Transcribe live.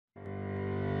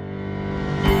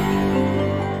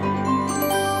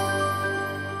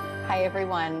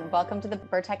everyone. Welcome to the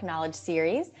Bertec Knowledge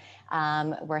Series.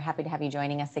 We're happy to have you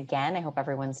joining us again. I hope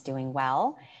everyone's doing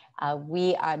well.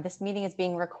 This meeting is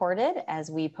being recorded as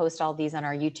we post all these on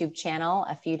our YouTube channel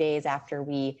a few days after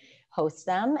we host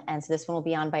them. And so this one will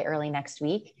be on by early next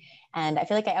week. And I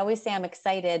feel like I always say I'm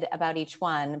excited about each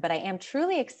one, but I am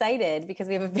truly excited because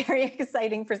we have a very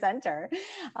exciting presenter,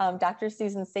 Dr.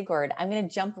 Susan Sigward. I'm going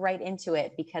to jump right into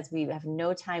it because we have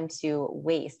no time to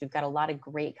waste. We've got a lot of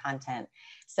great content.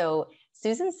 So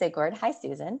Susan Sigward, hi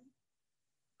Susan.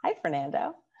 Hi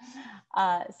Fernando.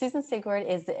 Susan Sigward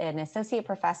is an associate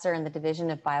professor in the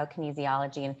Division of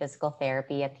Biokinesiology and Physical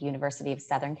Therapy at the University of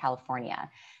Southern California.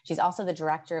 She's also the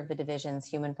director of the division's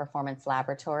Human Performance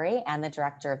Laboratory and the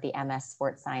director of the MS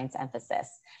Sports Science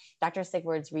Emphasis. Dr.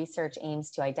 Sigward's research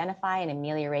aims to identify and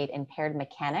ameliorate impaired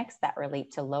mechanics that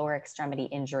relate to lower extremity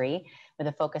injury with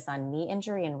a focus on knee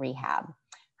injury and rehab.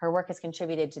 Her work has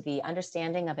contributed to the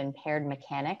understanding of impaired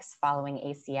mechanics following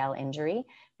ACL injury,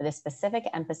 with a specific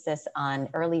emphasis on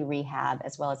early rehab,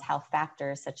 as well as how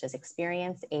factors such as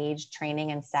experience, age,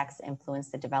 training, and sex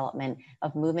influence the development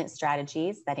of movement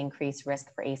strategies that increase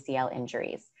risk for ACL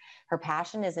injuries. Her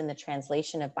passion is in the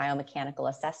translation of biomechanical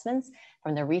assessments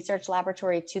from the research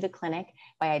laboratory to the clinic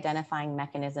by identifying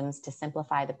mechanisms to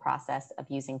simplify the process of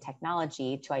using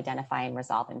technology to identify and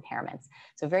resolve impairments.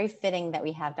 So very fitting that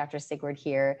we have Dr. Sigward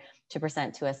here to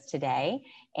present to us today,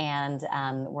 and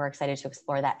we're excited to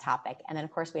explore that topic. And then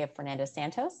of course we have Fernando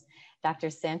Santos. Dr.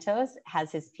 Santos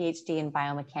has his Ph.D. in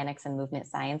biomechanics and movement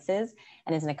sciences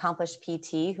and is an accomplished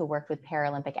PT who worked with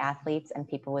Paralympic athletes and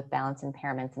people with balance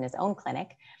impairments in his own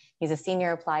clinic. He's a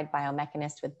senior applied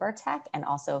biomechanist with Bertec and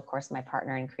also, of course, my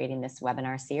partner in creating this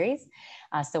webinar series.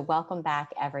 So welcome back,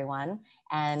 everyone.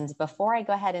 And before I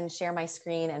go ahead and share my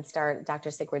screen and start Dr.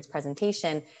 Sigward's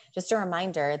presentation, just a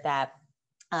reminder that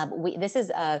this is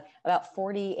about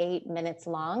 48 minutes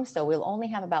long, so we'll only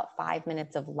have about 5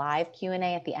 minutes of live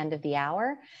Q&A at the end of the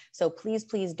hour. So please,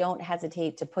 please don't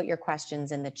hesitate to put your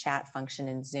questions in the chat function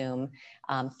in Zoom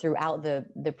throughout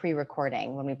the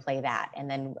pre-recording when we play that.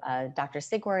 And then Dr.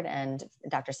 Sigward and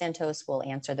Dr. Santos will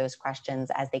answer those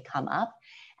questions as they come up,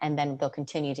 and then they'll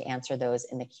continue to answer those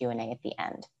in the Q&A at the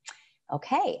end.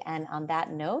 Okay, and on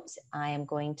that note, I am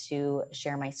going to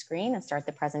share my screen and start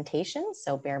the presentation,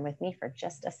 so bear with me for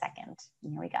just a second.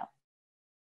 Here we go.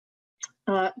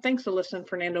 Thanks, Alyssa and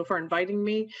Fernando, for inviting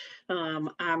me.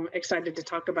 I'm excited to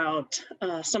talk about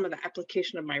some of the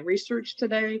application of my research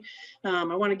today. I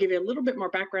want to give you a little bit more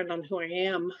background on who I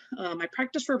am. I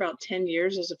practiced for about 10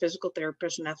 years as a physical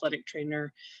therapist and athletic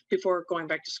trainer before going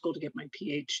back to school to get my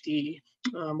Ph.D.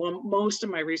 Well, most of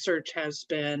my research has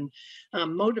been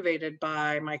motivated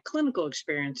by my clinical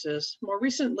experiences. More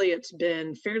recently, it's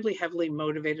been fairly heavily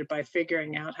motivated by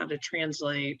figuring out how to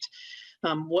translate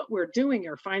what we're doing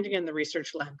or finding in the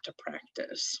research lab to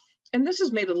practice. And this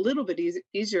is made a little bit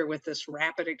easier with this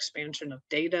rapid expansion of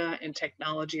data and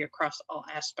technology across all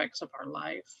aspects of our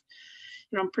life.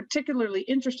 And I'm particularly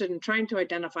interested in trying to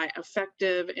identify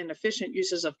effective and efficient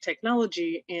uses of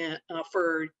technology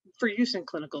for use in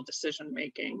clinical decision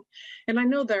making. And I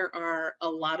know there are a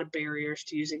lot of barriers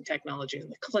to using technology in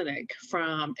the clinic,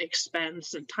 from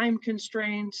expense and time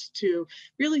constraints to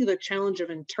really the challenge of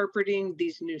interpreting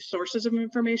these new sources of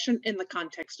information in the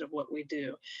context of what we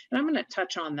do. And I'm going to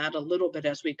touch on that a little bit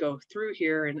as we go through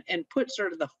here and put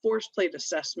sort of the force plate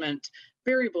assessment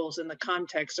variables in the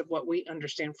context of what we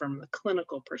understand from the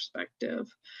clinical perspective.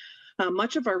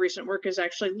 Much of our recent work has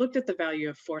actually looked at the value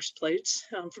of force plates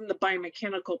from the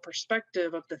biomechanical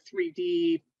perspective of the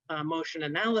 3D motion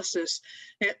analysis.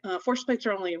 Force plates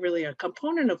are only really a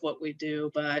component of what we do,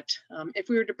 but if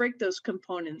we were to break those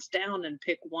components down and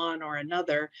pick one or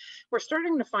another, we're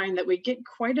starting to find that we get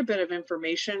quite a bit of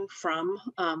information from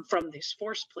these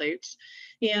force plates.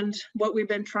 And what we've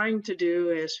been trying to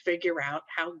do is figure out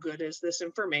how good is this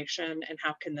information and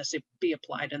how can this be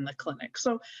applied in the clinic.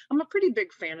 So I'm a pretty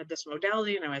big fan of this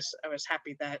modality, and I was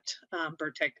happy that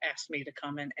Bertec asked me to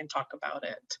come in and talk about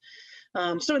it.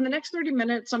 So in the next 30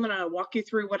 minutes, I'm going to walk you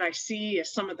through what I see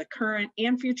as some of the current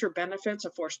and future benefits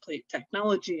of force plate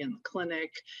technology in the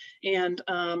clinic. And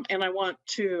I want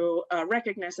to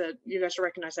recognize that you guys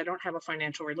recognize I don't have a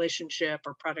financial relationship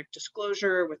or product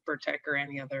disclosure with Bertec or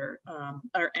any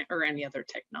other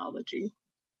technology.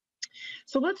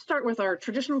 So let's start with our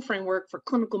traditional framework for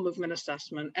clinical movement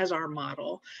assessment as our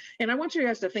model. And I want you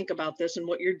guys to think about this and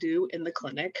what you do in the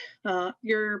clinic.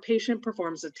 Your patient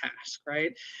performs a task,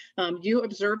 right? You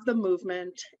observe the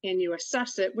movement and you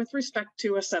assess it with respect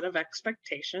to a set of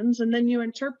expectations, and then you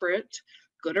interpret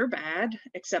good or bad,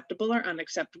 acceptable or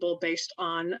unacceptable, based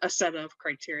on a set of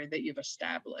criteria that you've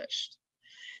established.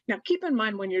 Now, keep in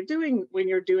mind when you're doing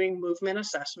movement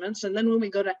assessments, and then when we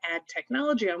go to add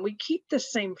technology on, we keep the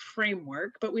same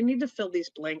framework, but we need to fill these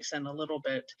blanks in a little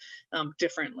bit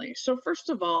differently. So first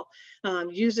of all,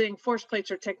 using force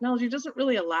plates or technology doesn't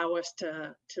really allow us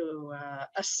to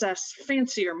assess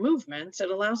fancier movements. It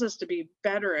allows us to be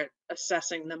better at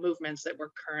assessing the movements that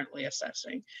we're currently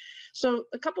assessing. So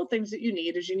a couple things that you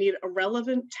need is you need a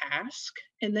relevant task,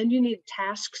 and then you need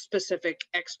task-specific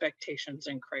expectations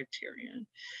and criterion.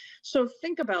 So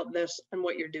think about this and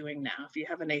what you're doing now. If you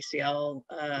have an ACL,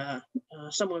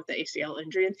 someone with the ACL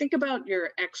injury, and think about your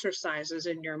exercises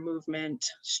and your movement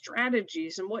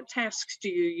strategies and what tasks do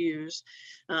you use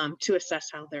to assess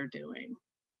how they're doing.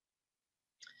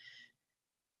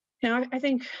 Now, I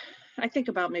think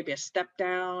about maybe a step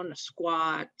down, a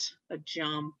squat, a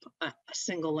jump, a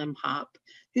single limb hop.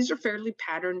 These are fairly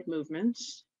patterned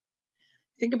movements.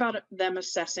 Think about them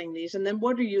assessing these, and then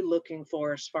what are you looking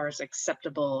for as far as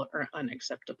acceptable or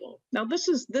unacceptable? Now, this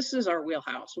is our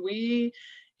wheelhouse. We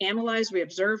analyze, we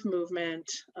observe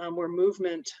movement. We're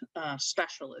movement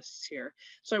specialists here.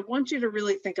 So I want you to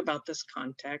really think about this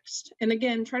context. And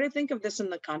again, try to think of this in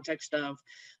the context of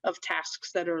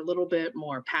tasks that are a little bit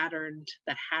more patterned,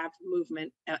 that have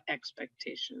movement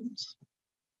expectations.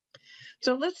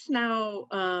 So let's now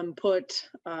put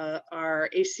our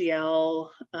ACL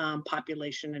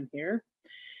population in here.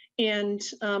 And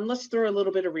let's throw a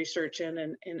little bit of research in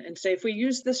and say, if we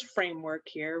use this framework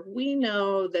here, we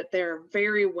know that there are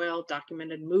very well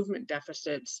documented movement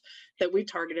deficits that we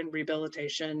target in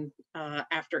rehabilitation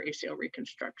after ACL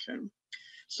reconstruction.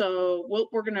 So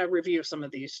we're going to review some of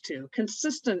these too.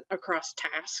 Consistent across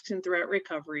tasks and throughout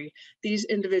recovery, these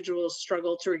individuals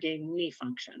struggle to regain knee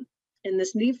function. And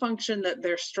this knee function that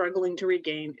they're struggling to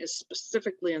regain is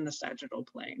specifically in the sagittal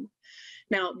plane.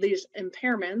 Now, these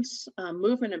impairments,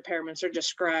 movement impairments, are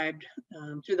described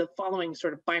through the following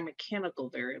sort of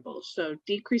biomechanical variables. So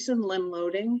decrease in limb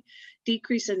loading,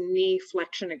 decrease in knee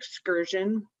flexion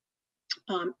excursion,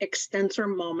 extensor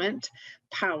moment,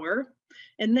 power,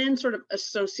 and then sort of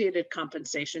associated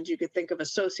compensations. You could think of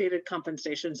associated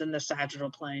compensations in the sagittal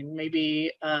plane,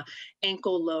 maybe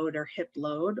ankle load or hip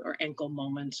load, or ankle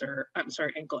moments, or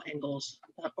ankle angles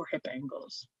or hip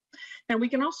angles. Now, we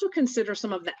can also consider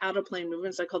some of the out-of-plane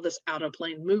movements. I call this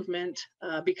out-of-plane movement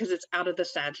because it's out of the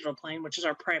sagittal plane, which is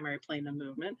our primary plane of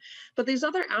movement. But these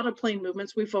other out-of-plane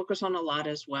movements we focus on a lot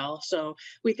as well. So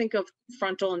we think of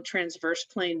frontal and transverse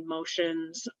plane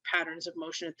motions, patterns of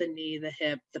motion at the knee, the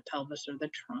hip, the pelvis, or the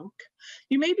trunk.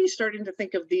 You may be starting to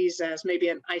think of these as maybe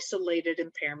an isolated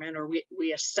impairment, or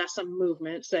we assess a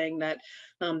movement saying that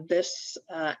this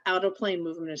out-of-plane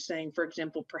movement is saying, for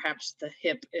example, perhaps the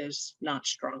hip is not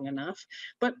strong enough.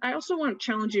 But I also want to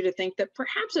challenge you to think that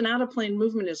perhaps an out-of-plane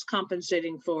movement is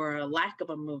compensating for a lack of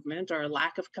a movement or a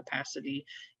lack of capacity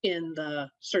in the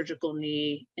surgical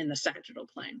knee in the sagittal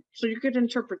plane. So you could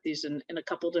interpret these in a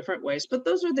couple different ways, but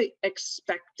those are the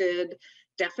expected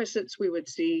deficits we would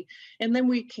see. And then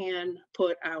we can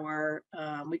put our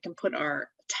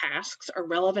tasks, our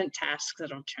relevant tasks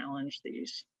that'll challenge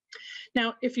these.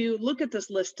 Now, if you look at this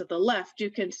list to the left, you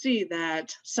can see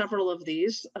that several of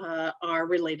these are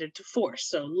related to force.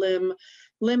 So limb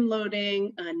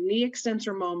loading, knee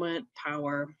extensor moment,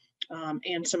 power,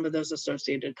 and some of those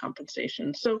associated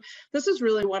compensations. So this is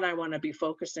really what I want to be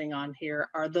focusing on here,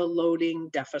 are the loading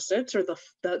deficits, or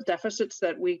the deficits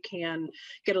that we can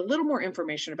get a little more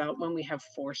information about when we have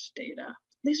force data.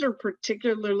 These are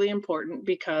particularly important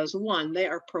because, one, they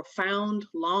are profound,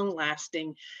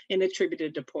 long-lasting, and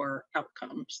attributed to poor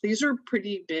outcomes. These are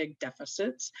pretty big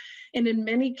deficits, and in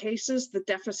many cases, the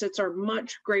deficits are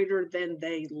much greater than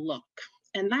they look.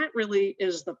 And that really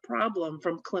is the problem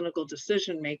from clinical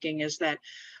decision-making, is that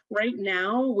right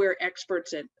now we're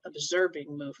experts at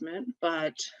observing movement,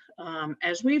 but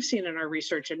as we've seen in our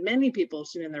research, and many people have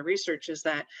seen in their research, is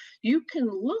that you can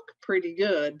look pretty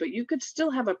good, but you could still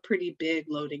have a pretty big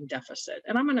loading deficit.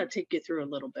 And I'm going to take you through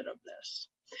a little bit of this.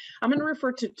 I'm going to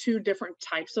refer to two different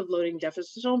types of loading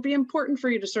deficits. It'll be important for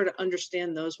you to sort of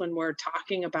understand those when we're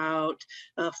talking about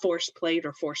force plate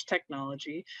or force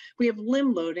technology. We have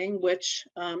limb loading, which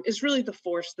is really the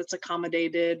force that's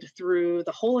accommodated through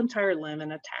the whole entire limb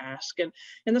in a task. And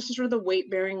this is sort of the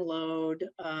weight-bearing load.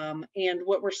 And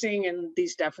what we're seeing in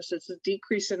these deficits is a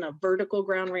decrease in a vertical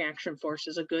ground reaction force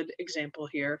is a good example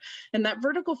here. And that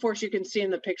vertical force you can see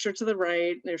in the picture to the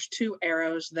right, there's two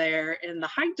arrows there, and the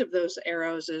height of those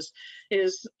arrows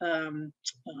is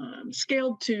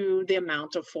scaled to the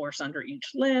amount of force under each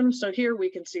limb. So here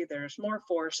we can see there's more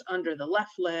force under the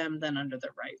left limb than under the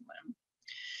right limb.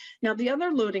 Now, the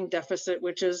other loading deficit,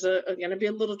 which is going to be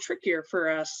a little trickier for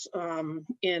us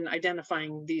in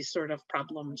identifying these sort of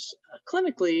problems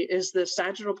clinically, is the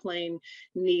sagittal plane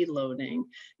knee loading.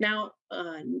 Now,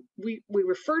 we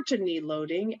refer to knee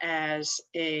loading as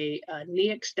a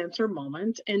knee extensor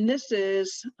moment, and this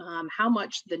is how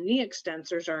much the knee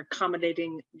extensors are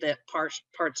accommodating the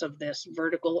parts of this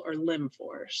vertical or limb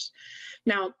force.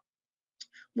 Now,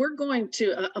 we're going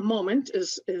to, a moment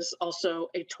is also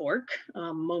a torque.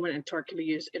 Moment and torque can be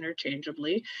used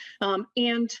interchangeably.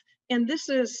 And this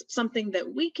is something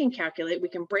that we can calculate. We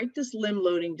can break this limb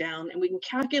loading down and we can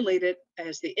calculate it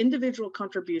as the individual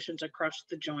contributions across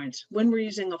the joints when we're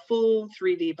using a full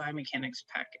 3D biomechanics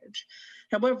package.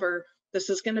 However, this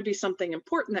is going to be something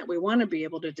important that we want to be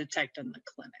able to detect in the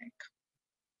clinic.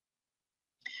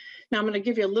 Now, I'm going to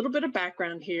give you a little bit of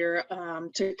background here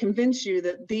to convince you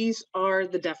that these are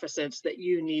the deficits that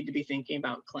you need to be thinking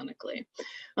about clinically.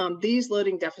 These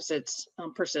loading deficits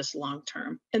persist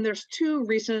long-term. And there's 2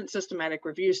 recent systematic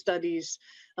review studies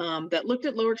that looked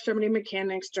at lower extremity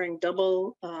mechanics during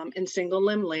double and single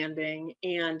limb landing,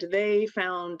 and they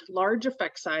found large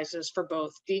effect sizes for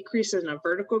both decrease in a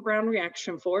vertical ground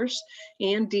reaction force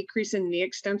and decrease in knee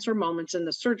extensor moments in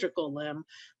the surgical limb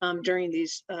during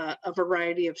these a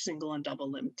variety of single and double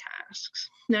limb tasks.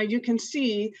 Now you can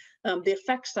see the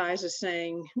effect size is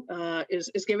saying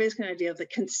is giving us an idea of the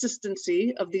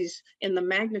consistency of these and the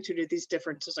magnitude of these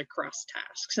differences across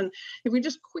tasks. And if we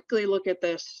just quickly look at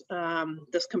this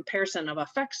this comparison of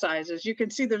effect sizes, you can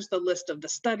see there's the list of the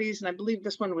studies, and I believe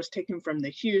this one was taken from the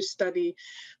Hughes study.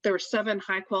 There were 7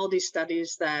 high-quality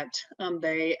studies that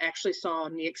they actually saw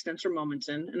knee extensor moments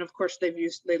in, and of course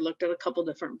they looked at a couple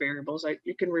different variables.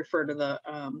 You can refer to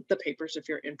the papers if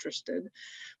you're interested,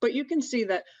 but you can see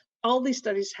that all these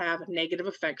studies have negative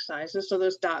effect sizes, so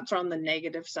those dots are on the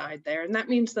negative side there, and that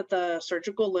means that the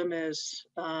surgical limb is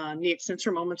knee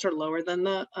extensor moments are lower than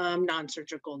the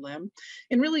non-surgical limb,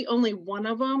 and really only one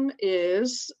of them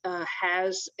is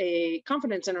has a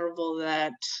confidence interval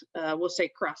that we'll say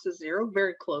crosses 0,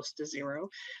 very close to 0,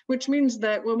 which means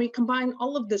that when we combine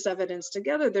all of this evidence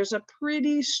together, there's a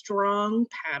pretty strong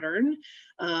pattern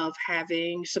of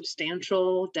having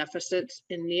substantial deficits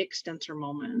in knee extensor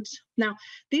moments. Now,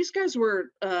 these guys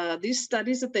were, these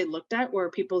studies that they looked at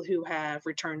were people who have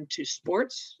returned to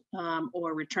sports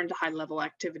or returned to high-level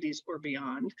activities or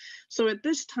beyond. So at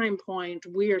this time point,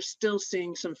 we are still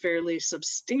seeing some fairly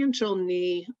substantial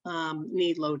knee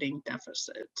loading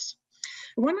deficits.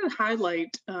 I want to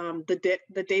highlight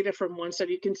the data from one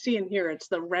study. You can see in here, it's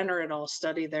the Renner et al.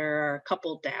 Study. There are a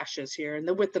couple dashes here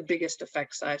and with the biggest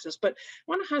effect sizes. But I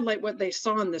want to highlight what they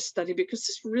saw in this study because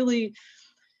this really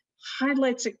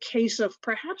highlights a case of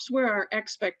perhaps where our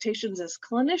expectations as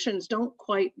clinicians don't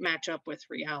quite match up with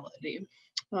reality.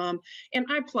 And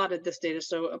I plotted this data,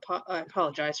 so I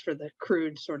apologize for the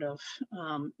crude sort of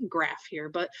graph here,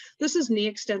 but this is knee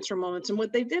extensor moments. And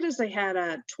what they did is they had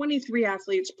 23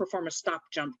 athletes perform a stop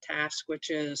jump task, which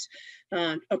is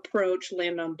approach,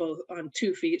 land on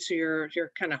 2 feet. So you're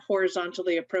kind of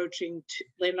horizontally approaching,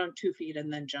 land on 2 feet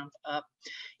and then jump up.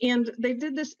 And they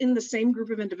did this in the same group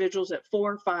of individuals at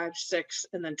 4, 5, 6,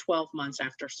 and then 12 months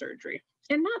after surgery.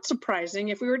 And not surprising,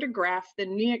 if we were to graph the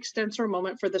knee extensor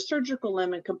moment for the surgical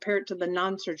limb and compare it to the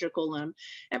non-surgical limb,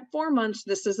 at 4 months,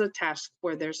 this is a task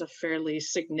where there's a fairly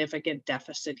significant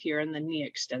deficit here in the knee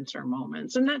extensor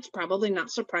moments. And that's probably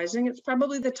not surprising. It's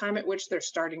probably the time at which they're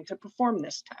starting to perform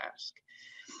this task.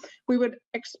 We would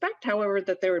expect, however,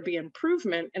 that there would be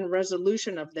improvement in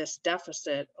resolution of this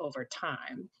deficit over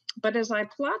time. But as I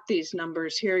plot these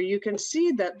numbers here, you can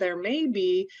see that there may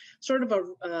be sort of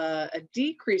a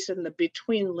decrease in the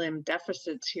between limb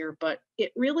deficits here, but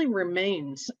it really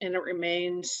remains, and it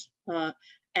remains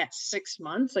at 6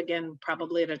 months, again,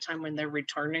 probably at a time when they're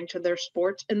returning to their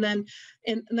sports, and then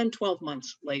 12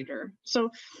 months later. So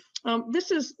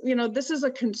this is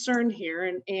a concern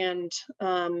here, and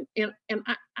I'm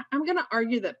going to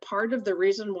argue that part of the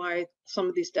reason why some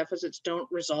of these deficits don't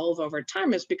resolve over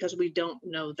time is because we don't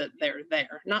know that they're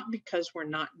there, not because we're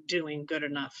not doing good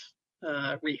enough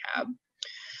rehab.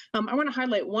 I want to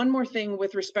highlight one more thing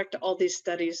with respect to all these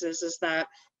studies is that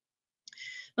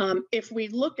if we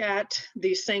look at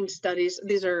these same studies,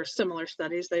 these are similar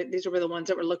studies. These were the ones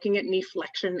that were looking at knee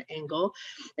flexion angle,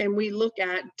 and we look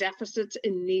at deficits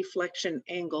in knee flexion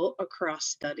angle across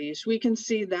studies. We can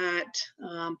see that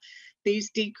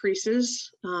these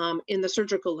decreases in the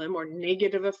surgical limb, or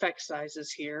negative effect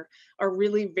sizes here, are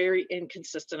really very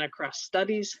inconsistent across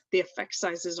studies. The effect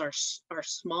sizes are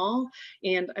small,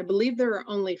 and I believe there are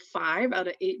only 5 out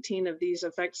of 18 of these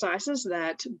effect sizes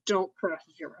that don't cross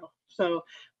 0. So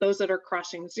those that are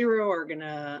crossing 0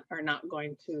 are not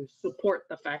going to support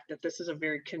the fact that this is a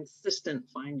very consistent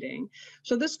finding.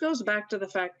 So this goes back to the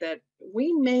fact that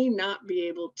we may not be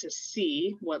able to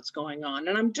see what's going on.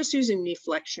 And I'm just using knee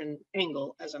flexion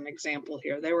angle as an example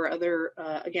here. There were other,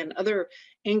 again, other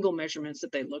angle measurements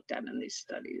that they looked at in these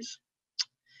studies.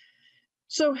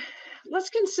 So let's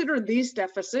consider these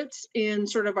deficits in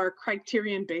sort of our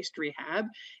criterion-based rehab.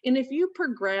 And if you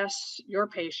progress your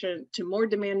patient to more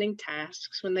demanding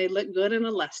tasks when they look good in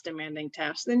a less demanding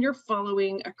task, then you're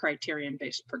following a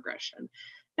criterion-based progression.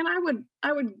 And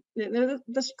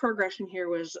this progression here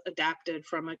was adapted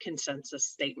from a consensus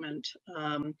statement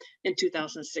in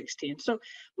 2016. So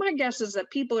my guess is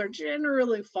that people are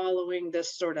generally following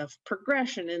this sort of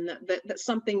progression, and that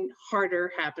something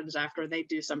harder happens after they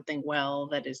do something well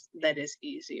that is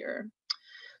easier.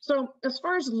 So as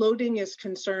far as loading is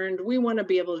concerned, we want to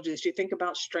be able to do this. You think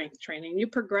about strength training, you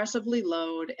progressively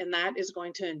load, and that is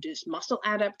going to induce muscle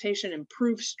adaptation,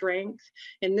 improve strength,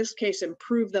 in this case,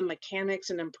 improve the mechanics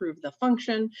and improve the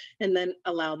function, and then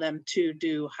allow them to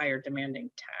do higher demanding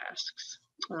tasks.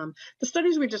 The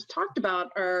studies we just talked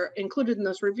about are included in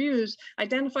those reviews,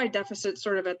 identify deficits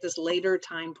sort of at this later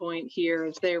time point here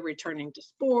as they're returning to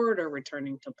sport or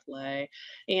returning to play,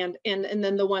 and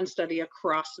then the one study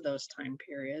across those time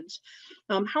periods.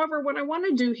 However, what I want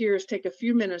to do here is take a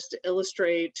few minutes to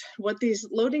illustrate what these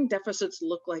loading deficits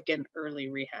look like in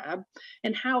early rehab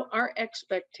and how our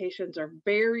expectations are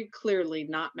very clearly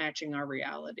not matching our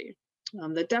reality.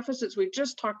 The deficits we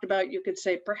just talked about, you could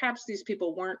say perhaps these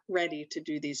people weren't ready to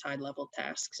do these high-level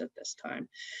tasks at this time.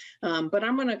 But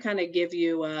I'm going to kind of give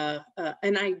you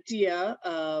an idea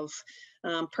of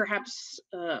perhaps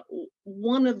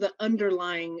one of the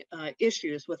underlying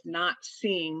issues with not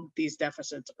seeing these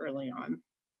deficits early on.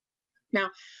 Now,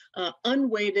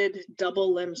 unweighted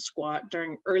double limb squat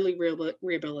during early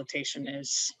rehabilitation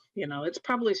is, it's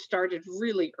probably started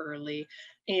really early.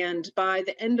 And by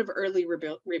the end of early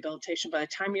rehabilitation, by the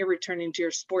time you're returning to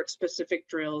your sport-specific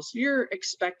drills, you're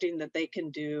expecting that they can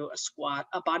do a squat,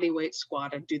 a body weight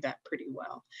squat, and do that pretty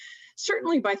well.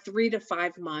 Certainly by 3 to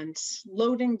 5 months,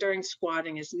 loading during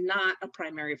squatting is not a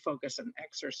primary focus in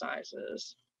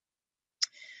exercises.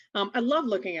 I love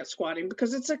looking at squatting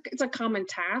because it's a common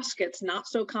task. It's not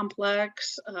so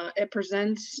complex. It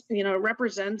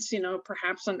represents,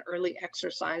 perhaps an early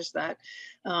exercise that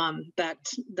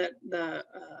the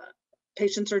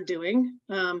patients are doing,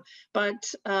 and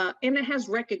it has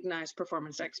recognized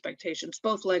performance expectations.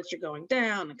 Both legs are going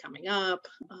down and coming up.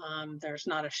 There's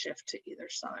not a shift to either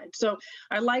side. So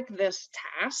I like this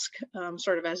task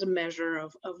sort of as a measure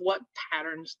of what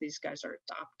patterns these guys are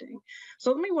adopting.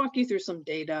 So let me walk you through some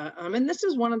data. And this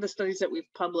is one of the studies that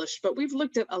we've published, but we've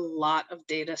looked at a lot of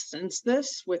data since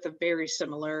this with a very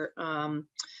similar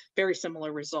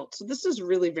results. So this is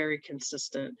really very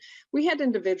consistent. We had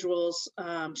individuals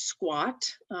squat,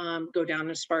 go down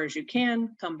as far as you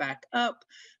can, come back up,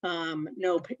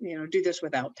 do this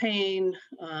without pain,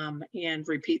 and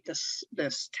repeat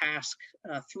this task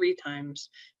 3 times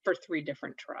for 3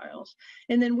 different trials.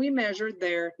 And then we measured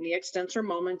their knee extensor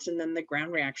moments and then the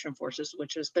ground reaction forces,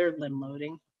 which is their limb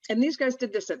loading. And these guys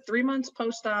did this at 3 months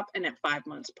post-op and at 5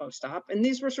 months post-op. And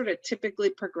these were sort of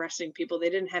typically progressing people. They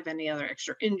didn't have any other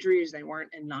extra injuries. They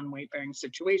weren't in non-weight bearing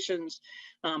situations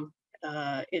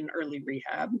in early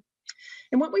rehab.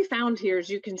 And what we found here is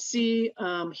you can see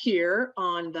here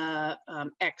on the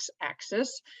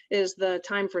x-axis is the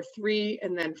time for 3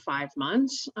 and then 5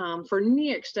 months. For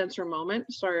knee extensor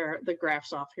moment, sorry, the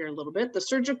graph's off here a little bit, the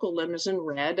surgical limb is in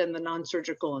red and the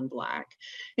non-surgical in black.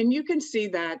 And you can see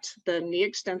that the knee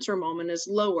extensor moment is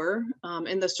lower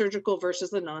in the surgical versus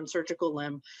the non-surgical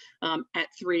limb at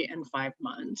 3 and 5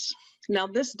 months. Now,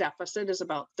 this deficit is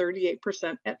about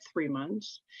 38% at 3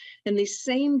 months. And these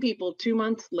same people 2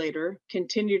 months later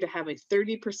continue to have a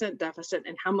 30% deficit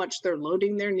in how much they're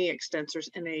loading their knee extensors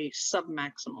in a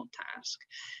submaximal task.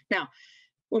 Now,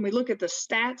 when we look at the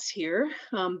stats here,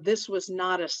 this was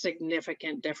not a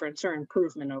significant difference or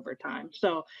improvement over time.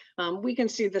 So we can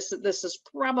see this is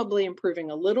probably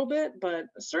improving a little bit, but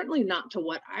certainly not to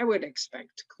what I would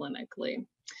expect clinically.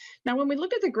 Now, when we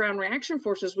look at the ground reaction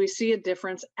forces, we see a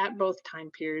difference at both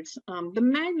time periods. The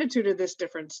magnitude of this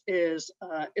difference is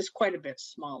quite a bit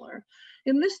smaller.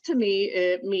 And this, to me,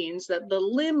 it means that the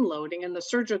limb loading in the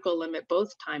surgical limb at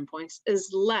both time points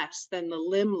is less than the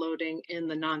limb loading in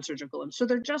the non-surgical limb. So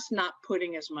they're just not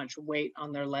putting as much weight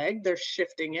on their leg. They're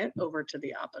shifting it over to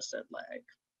the opposite leg.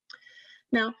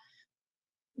 Now,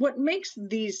 what makes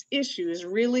these issues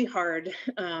really hard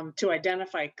to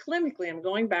identify clinically, I'm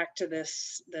going back to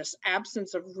this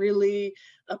absence of really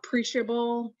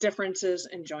appreciable differences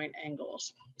in joint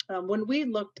angles. when we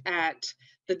looked at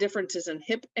the differences in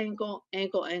hip angle,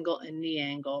 ankle angle, and knee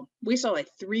angle, we saw a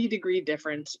 3-degree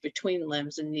difference between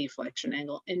limbs and knee flexion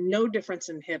angle, and no difference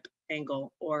in hip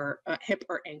angle or hip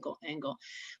or ankle angle,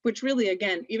 which really,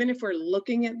 again, even if we're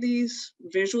looking at these,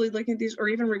 visually looking at these, or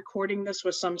even recording this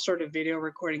with some sort of video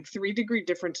recording, 3-degree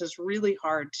difference is really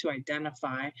hard to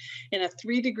identify. And a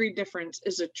 3-degree difference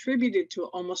is attributed to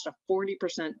almost a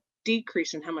 40%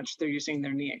 decrease in how much they're using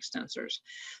their knee extensors.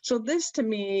 So this to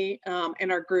me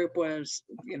and our group was,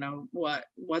 you know,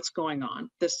 what's going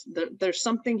on? There's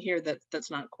something here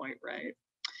that's not quite right.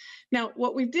 Now,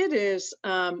 what we did is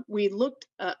we looked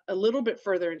a little bit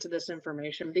further into this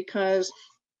information, because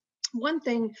one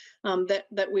thing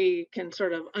that we can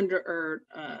sort of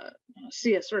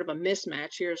see a sort of a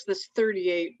mismatch here is this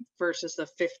 38 versus the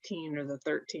 15 or the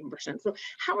 13%. So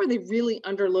how are they really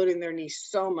underloading their knees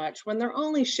so much when they're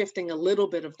only shifting a little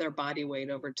bit of their body weight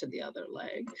over to the other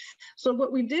leg? So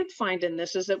what we did find in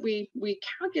this is that we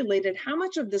calculated how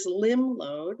much of this limb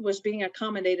load was being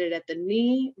accommodated at the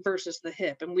knee versus the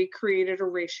hip, and we created a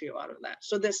ratio out of that.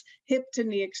 So this hip to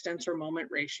knee extensor moment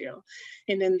ratio.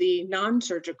 And in the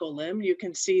non-surgical limb, you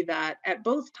can see that at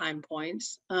both time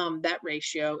points, that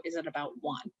ratio is at about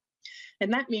 1.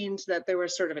 And that means that there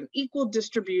was sort of an equal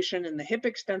distribution in the hip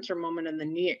extensor moment and the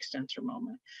knee extensor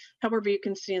moment. However, you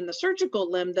can see in the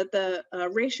surgical limb that the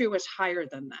ratio is higher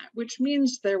than that, which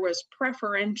means there was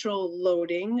preferential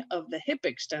loading of the hip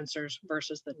extensors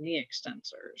versus the knee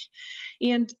extensors.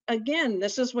 And again,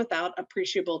 this is without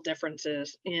appreciable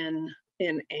differences in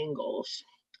angles.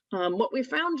 What we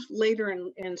found later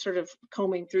in sort of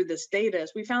combing through this data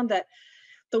is we found that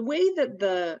the way that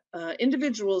the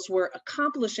individuals were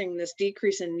accomplishing this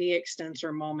decrease in knee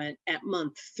extensor moment at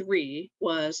month 3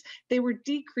 was they were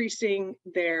decreasing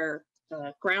their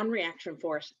ground reaction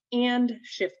force and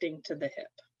shifting to the hip.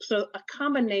 So a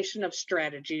combination of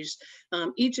strategies,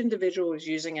 each individual was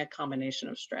using a combination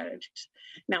of strategies.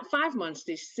 Now, 5 months,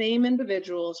 these same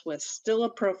individuals with still a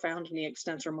profound knee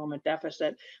extensor moment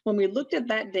deficit, when we looked at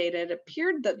that data, it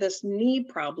appeared that this knee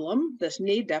problem, this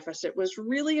knee deficit, was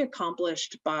really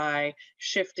accomplished by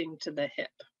shifting to the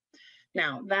hip.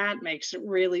 Now, that makes it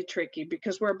really tricky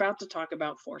because we're about to talk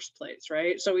about force plates,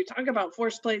 right? So we talk about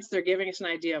force plates, they're giving us an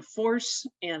idea of force,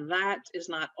 and that is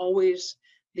not always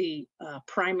the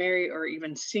primary or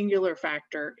even singular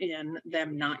factor in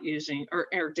them not using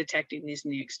or detecting these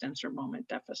knee extensor moment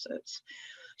deficits.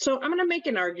 So I'm going to make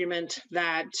an argument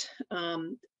that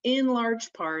in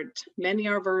large part, many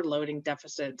of our loading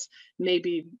deficits may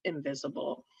be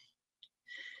invisible.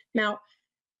 Now,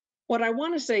 what I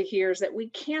want to say here is that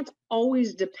we can't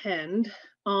always depend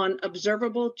on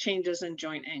observable changes in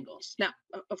joint angles. Now,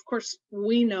 of course,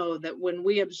 we know that when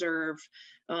we observe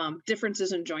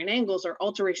differences in joint angles or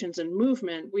alterations in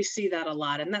movement, we see that a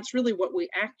lot, and that's really what we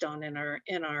act on in our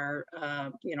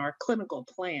our clinical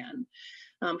plan.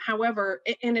 However,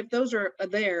 and if those are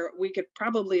there, we could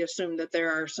probably assume that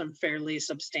there are some fairly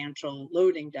substantial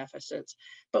loading deficits,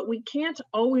 but we can't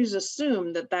always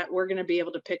assume that we're going to be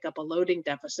able to pick up a loading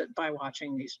deficit by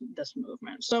watching this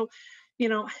movement. So, you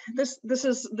know,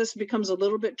 this becomes a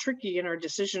little bit tricky in our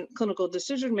clinical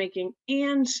decision making,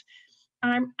 and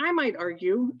I might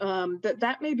argue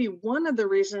that may be one of the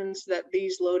reasons that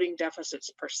these loading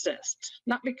deficits persist.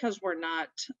 Not because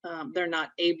they're not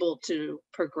able to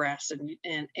progress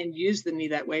and use the knee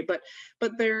that way, but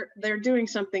they're doing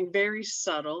something very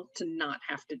subtle to not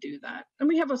have to do that. And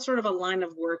we have a sort of a line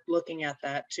of work looking at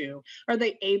that too. Are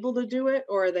they able to do it,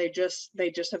 or are they just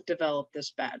have developed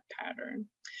this bad pattern?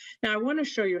 Now I want to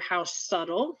show you how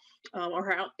subtle or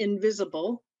how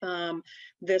invisible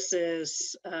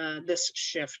this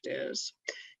shift is.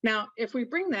 Now, if we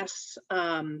bring this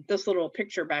little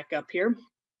picture back up here,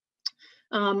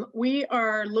 we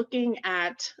are looking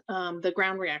at the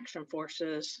ground reaction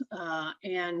forces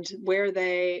and where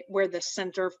the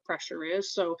center of pressure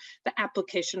is, so the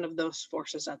application of those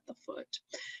forces at the foot.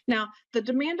 Now, the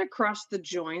demand across the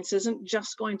joints isn't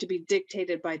just going to be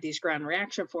dictated by these ground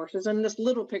reaction forces. And this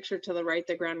little picture to the right,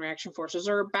 the ground reaction forces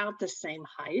are about the same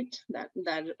height.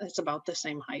 It's about the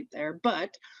same height there,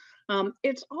 but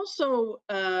it's also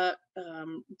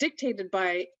dictated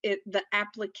by the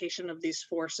application of these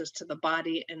forces to the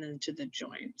body and into the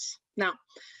joints. Now,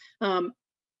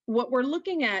 what we're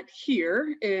looking at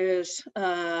here is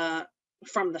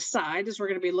from the side is we're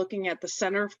going to be looking at the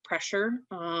center of pressure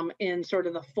in sort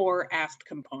of the 4 aft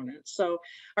components. So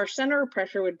our center of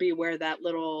pressure would be where that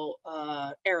little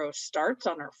arrow starts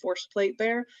on our force plate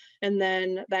there. And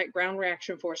then that ground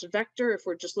reaction force vector, if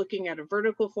we're just looking at a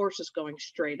vertical force, is going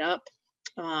straight up.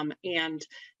 And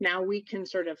now we can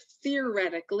sort of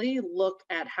theoretically look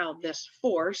at how this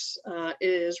force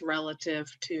is relative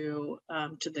to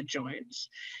the joints.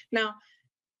 Now,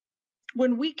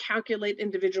 when we calculate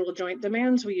individual joint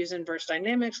demands, we use inverse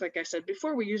dynamics. Like I said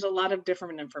before, we use a lot of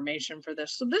different information for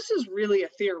this. So this is really a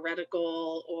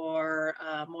theoretical or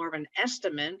more of an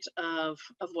estimate of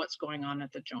what's going on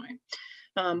at the joint.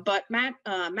 But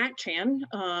Matt Chan,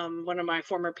 one of my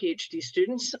former PhD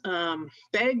students,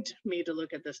 begged me to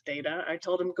look at this data. I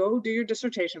told him, go do your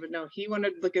dissertation, but no, he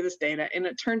wanted to look at this data, and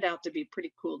it turned out to be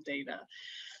pretty cool data.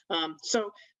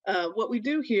 So what we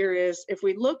do here is, if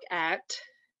we look at,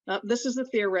 this is the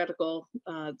theoretical,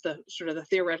 the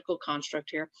theoretical construct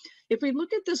here. If we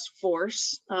look at this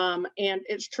force and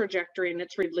its trajectory and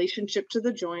its relationship to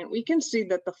the joint, we can see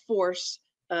that the force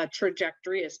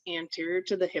trajectory is anterior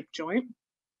to the hip joint.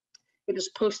 It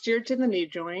is posterior to the knee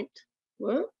joint.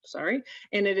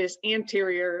 And it is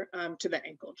anterior to the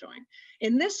ankle joint.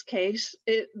 In this case,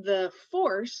 the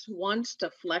force wants to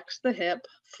flex the hip,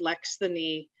 flex the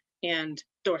knee, and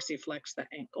dorsiflex the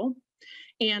ankle.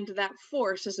 And that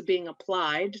force is being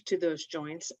applied to those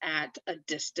joints at a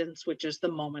distance, which is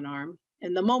the moment arm.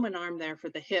 And the moment arm there for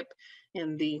the hip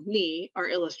and the knee are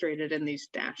illustrated in these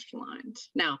dashed lines.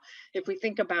 Now, if we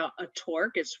think about a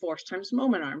torque, it's force times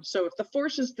moment arm. So if the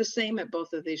force is the same at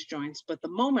both of these joints, but the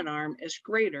moment arm is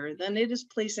greater, then it is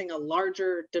placing a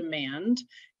larger demand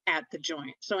at the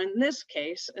joint. So in this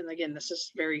case, and again, this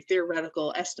is very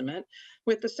theoretical estimate,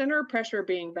 with the center of pressure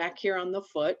being back here on the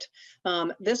foot,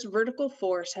 this vertical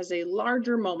force has a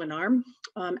larger moment arm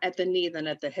at the knee than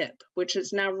at the hip, which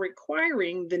is now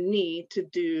requiring the knee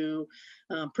to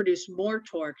produce more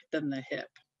torque than the hip.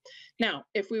 Now,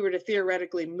 if we were to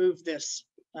theoretically move this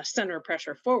center of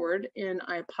pressure forward, and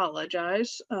I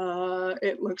apologize,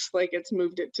 it looks like it's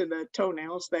moved it to the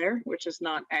toenails there, which is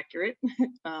not accurate.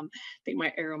 I think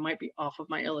my arrow might be off of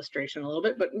my illustration a little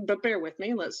bit, but bear with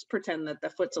me. Let's pretend that the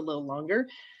foot's a little longer.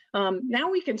 Now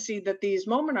we can see that these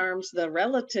moment arms, the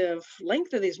relative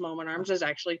length of these moment arms is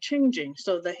actually changing.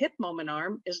 So the hip moment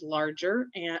arm is larger,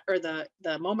 or the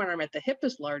moment arm at the hip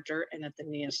is larger and at the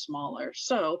knee is smaller.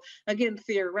 So again,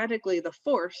 theoretically, the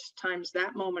force times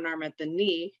that moment arm at the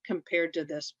knee compared to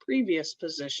this previous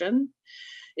position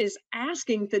is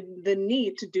asking the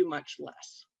knee to do much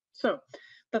less. So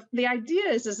the idea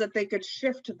is that they could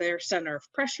shift their center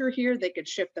of pressure here, they could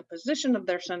shift the position of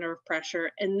their center of pressure,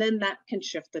 and then that can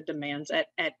shift the demands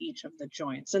at each of the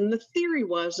joints. And the theory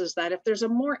is that if there's a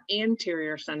more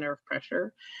anterior center of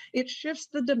pressure, it shifts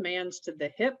the demands to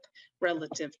the hip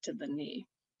relative to the knee.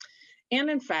 And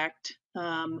in fact,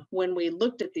 when we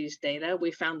looked at these data,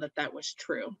 we found that that was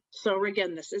true. So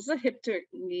again, this is a hip to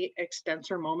knee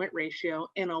extensor moment ratio,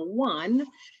 and a 1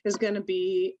 is going to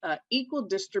be equal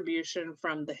distribution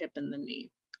from the hip and the knee.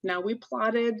 Now we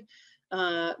plotted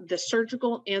the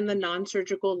surgical and the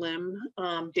non-surgical limb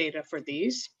data for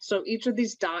these. So each of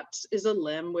these dots is a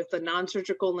limb, with the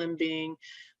non-surgical limb being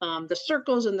the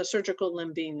circles and the surgical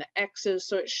limb being the X's.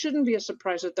 So it shouldn't be a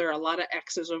surprise that there are a lot of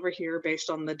X's over here based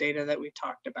on the data that we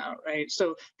talked about, right?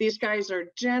 So these guys are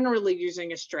generally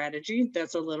using a strategy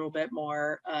that's a little bit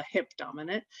more hip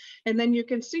dominant. And then you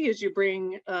can see as you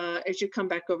come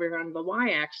back over here on the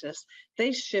Y-axis,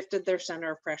 they shifted their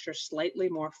center of pressure slightly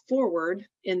more forward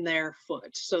in their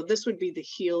foot. So this would be the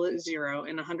heel at 0,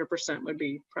 and 100% would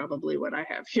be probably what I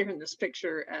have here in this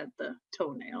picture at the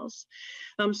toenails.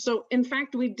 So in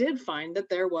fact, we did find that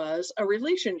there was a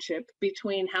relationship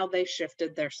between how they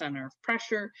shifted their center of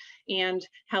pressure and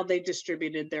how they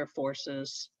distributed their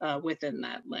forces within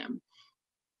that limb.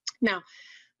 Now,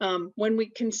 when we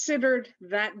considered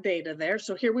that data there,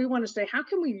 so here we want to say, how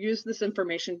can we use this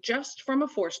information just from a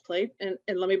force plate? And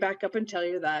let me back up and tell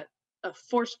you that a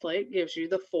force plate gives you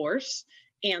the force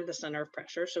and the center of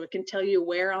pressure. So it can tell you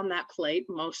where on that plate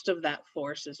most of that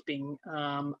force is being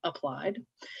applied.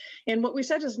 And what we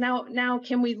said is now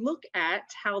can we look at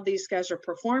how these guys are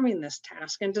performing this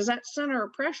task? And does that center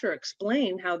of pressure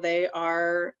explain how they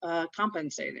are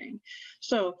compensating?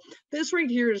 So this right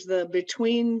here is the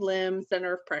between limb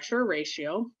center of pressure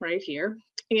ratio right here.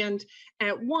 And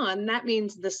at 1, that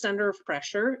means the center of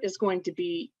pressure is going to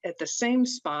be at the same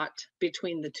spot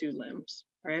between the two limbs,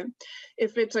 right?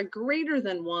 If it's a greater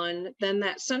than 1, then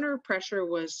that center of pressure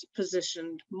was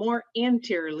positioned more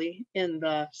anteriorly in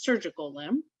the surgical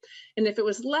limb. And if it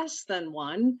was less than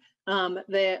 1,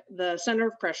 the center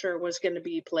of pressure was going to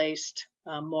be placed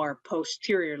more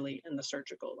posteriorly in the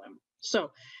surgical limb.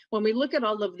 So when we look at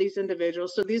all of these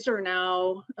individuals, so these are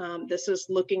now, this is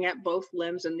looking at both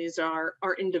limbs, and these are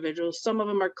individuals. Some of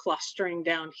them are clustering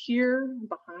down here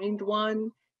behind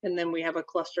 1, and then we have a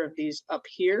cluster of these up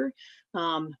here,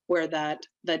 where that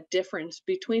difference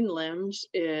between limbs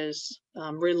is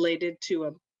related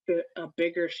to a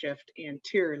bigger shift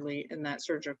anteriorly in that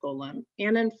surgical limb.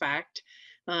 And in fact,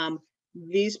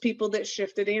 these people that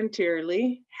shifted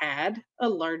anteriorly had a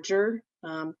larger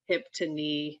hip to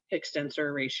knee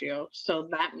extensor ratio. So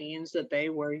that means that they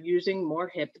were using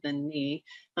more hip than knee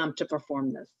to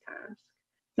perform this task.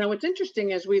 Now, what's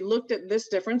interesting is we looked at this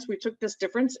difference, we took this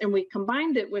difference and we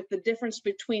combined it with the difference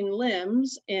between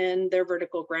limbs and their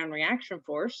vertical ground reaction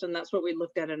force. And that's what we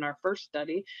looked at in our first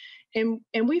study. And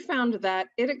we found that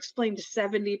it explained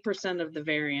 70% of the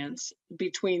variance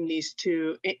between these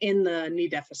two in the knee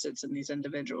deficits in these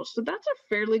individuals. So that's a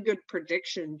fairly good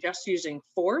prediction just using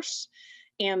force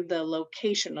and the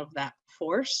location of that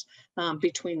force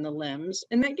between the limbs.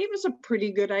 And that gave us a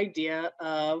pretty good idea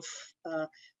of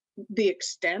the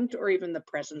extent or even the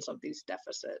presence of these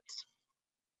deficits.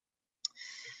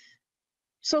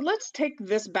 So let's take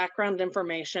this background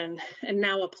information and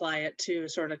now apply it to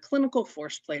sort of clinical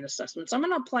force plate assessments. I'm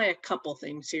going to apply a couple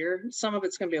things here. Some of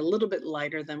it's going to be a little bit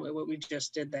lighter than what we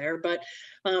just did there, but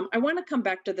I want to come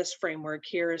back to this framework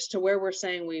here as to where we're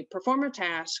saying we perform a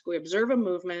task, we observe a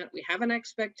movement, we have an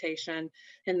expectation,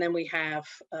 and then we have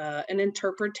an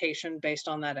interpretation based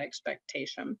on that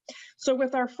expectation. So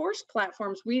with our force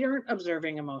platforms, we aren't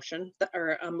observing a motion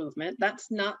or a movement. That's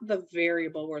not the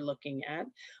variable we're looking at.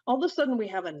 All of a sudden,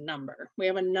 we have a number. We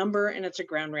have a number and it's a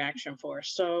ground reaction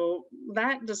force. So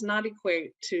that does not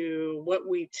equate to what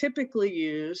we typically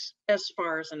use as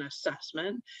far as an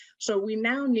assessment. So we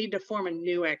now need to form a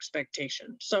new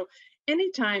expectation. So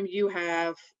anytime you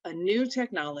have a new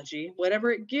technology,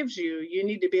 whatever it gives you, you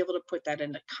need to be able to put that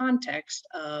into context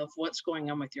of what's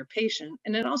going on with your patient.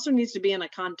 And it also needs to be in a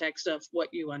context of what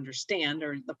you understand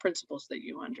or the principles that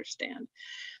you understand.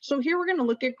 So here we're going to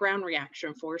look at ground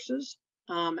reaction forces.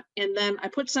 And then I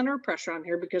put center of pressure on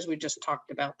here because we just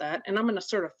talked about that. And I'm going to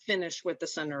sort of finish with the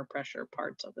center of pressure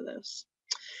parts of this.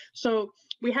 So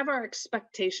we have our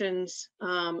expectations,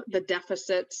 the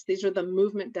deficits. These are the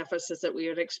movement deficits that we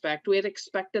would expect. We'd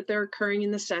expect that they're occurring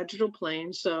in the sagittal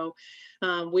plane. So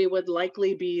we would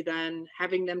likely be then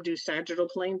having them do sagittal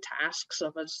plane tasks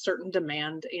of a certain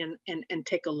demand and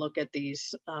take a look at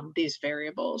these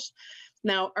variables.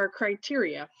 Now, our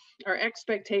criteria, our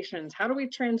expectations, how do we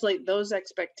translate those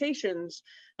expectations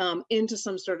into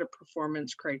some sort of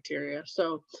performance criteria?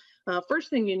 So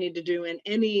first thing you need to do in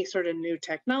any sort of new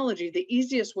technology, the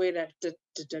easiest way to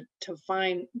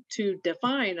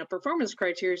define a performance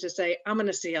criteria is to say, I'm going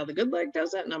to see how the good leg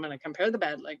does it, and I'm going to compare the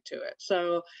bad leg to it.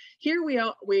 So here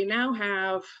we now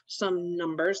have some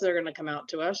numbers that are going to come out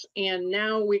to us, and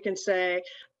now we can say,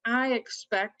 I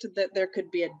expect that there could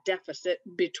be a deficit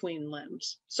between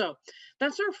limbs. So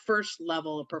that's our first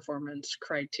level of performance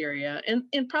criteria,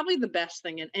 and probably the best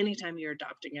thing in any time you're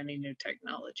adopting any new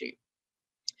technology.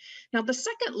 Now, the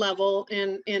second level,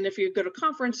 and if you go to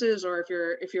conferences or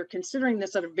if you're considering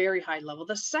this at a very high level,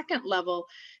 the second level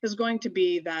is going to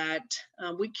be that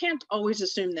we can't always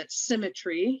assume that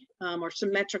symmetry or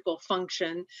symmetrical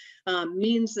function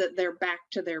means that they're back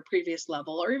to their previous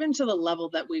level or even to the level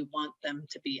that we want them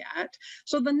to be at.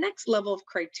 So the next level of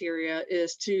criteria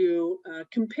is to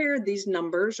compare these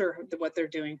numbers or what they're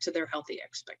doing to their healthy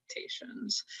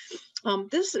expectations.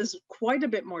 This is quite a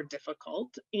bit more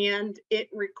difficult, and it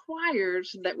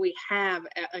requires that we have,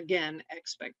 again,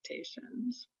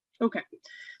 expectations. Okay,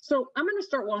 so I'm going to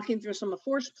start walking through some of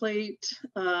force plate,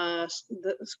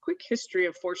 this quick history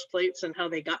of force plates and how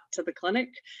they got to the clinic.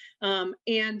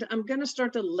 And I'm going to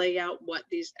start to lay out what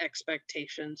these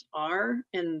expectations are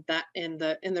and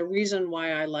the reason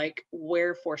why I like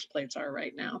where force plates are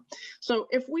right now. So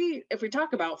if we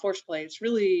talk about force plates,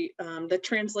 really the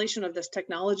translation of this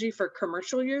technology for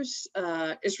commercial use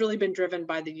has really been driven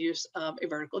by the use of a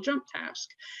vertical jump task.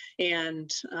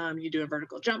 And you do a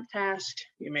vertical jump task,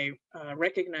 you may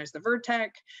recognize the Bertec,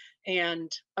 and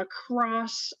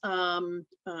across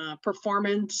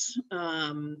performance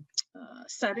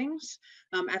settings,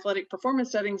 athletic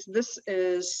performance settings, this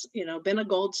is been a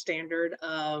gold standard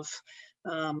of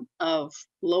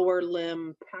lower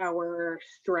limb power,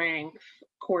 strength,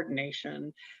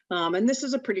 coordination, and this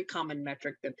is a pretty common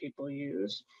metric that people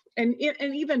use. And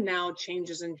even now,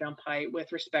 changes in jump height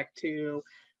with respect to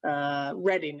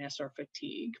readiness or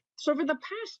fatigue. So over the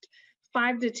past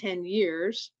 5 to 10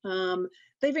 years,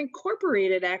 they've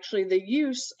incorporated actually the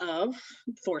use of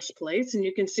force plates, and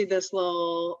you can see this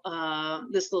little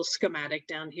schematic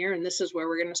down here, and this is where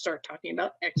we're going to start talking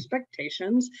about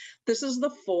expectations. This is the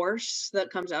force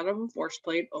that comes out of a force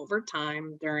plate over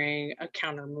time during a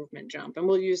counter movement jump, and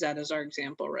we'll use that as our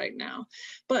example right now.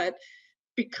 But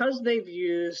because they've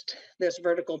used this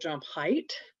vertical jump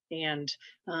height and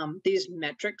these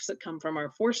metrics that come from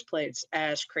our force plates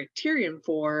as criterion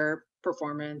for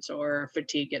performance or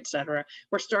fatigue, et cetera,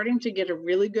 we're starting to get a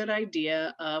really good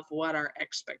idea of what our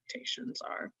expectations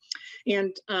are.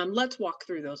 And let's walk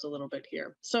through those a little bit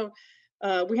here. So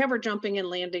we have our jumping and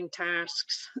landing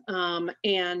tasks,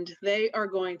 and they are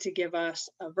going to give us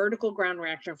a vertical ground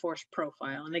reaction force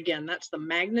profile. And again, that's the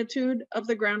magnitude of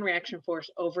the ground reaction force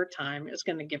over time is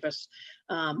going to give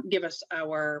us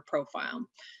our profile.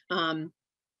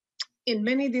 In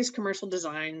many of these commercial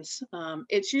designs,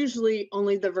 it's usually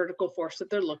only the vertical force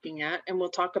that they're looking at, and we'll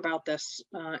talk about this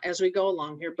as we go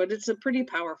along here, but it's a pretty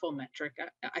powerful metric,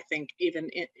 I think,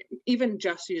 even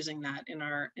just using that in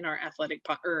our athletic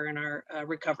or in our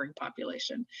recovering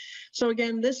population. So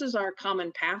again, this is our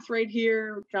common path right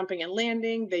here, jumping and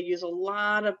landing. They use a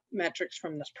lot of metrics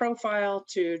from this profile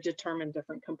to determine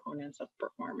different components of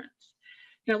performance.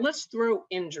 Now let's throw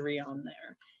injury on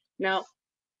there. Now,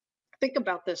 think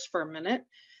about this for a minute.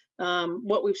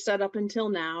 What we've set up until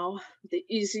now, the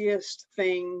easiest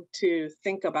thing to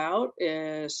think about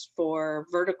is for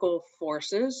vertical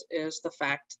forces is the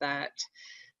fact that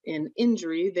in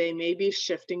injury, they may be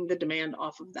shifting the demand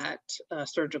off of that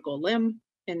surgical limb.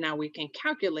 And now we can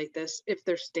calculate this if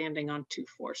they're standing on two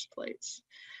force plates.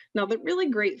 Now, the really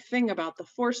great thing about the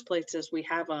force plates is we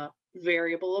have a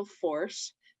variable of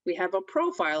force, we have a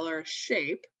profile or a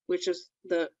shape, which is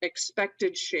the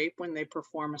expected shape when they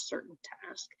perform a certain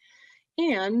task.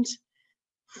 And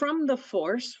from the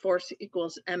force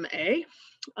equals MA,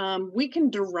 we can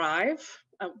derive,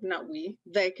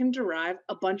 they can derive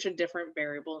a bunch of different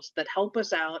variables that help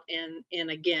us out in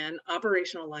again,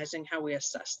 operationalizing how we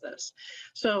assess this.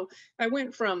 So I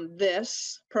went from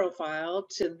this profile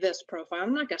to this profile.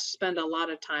 I'm not going to spend a lot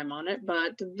of time on it,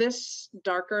 but this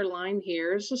darker line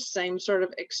here is the same sort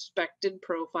of expected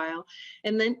profile.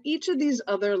 And then each of these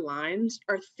other lines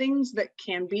are things that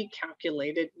can be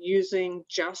calculated using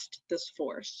just this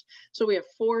force. So we have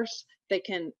force. They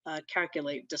can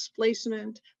calculate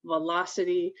displacement,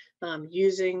 velocity,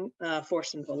 using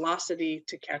force and velocity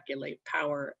to calculate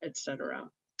power, etc.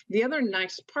 The other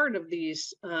nice part of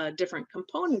these different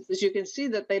components is you can see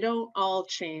that they don't all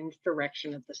change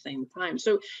direction at the same time.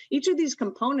 So each of these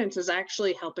components is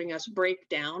actually helping us break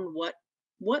down what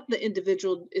the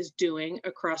individual is doing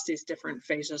across these different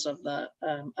phases of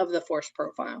the force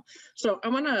profile. So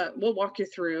we'll walk you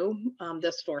through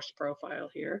this force profile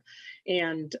here,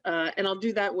 and I'll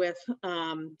do that with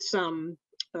some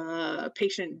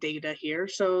patient data here.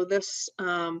 So this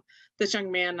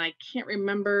young man, I can't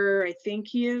remember, I think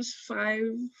he is 5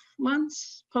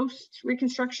 months post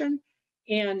reconstruction.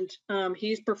 And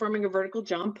he's performing a vertical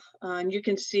jump, and you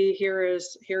can see here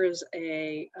is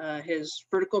his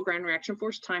vertical ground reaction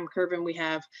force time curve, and we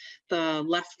have the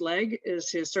left leg is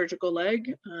his surgical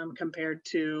leg compared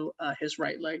to his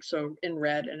right leg, so in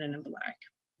red and in black.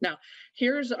 Now,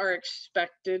 here's our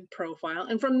expected profile,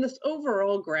 and from this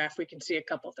overall graph, we can see a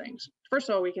couple things. First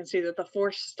of all, we can see that the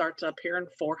force starts up here in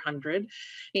 400,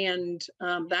 and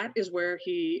that is where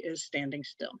he is standing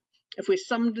still. If we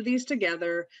summed these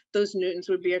together, those newtons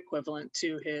would be equivalent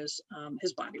to his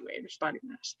body weight, his body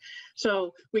mass.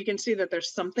 So we can see that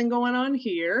there's something going on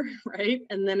here, right?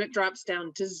 And then it drops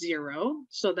down to 0.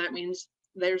 So that means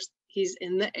he's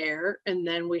in the air, and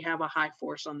then we have a high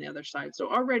force on the other side.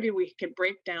 So already we could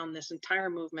break down this entire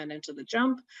movement into the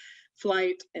jump,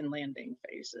 flight, and landing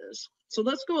phases. So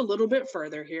let's go a little bit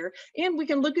further here, and we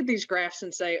can look at these graphs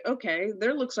and say, okay,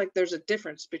 there looks like there's a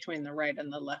difference between the right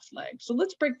and the left leg. So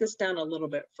let's break this down a little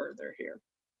bit further here.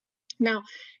 Now,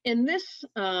 in this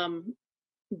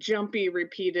jumpy,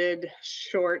 repeated,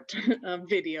 short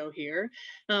video here,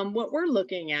 what we're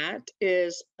looking at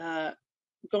is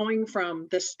going from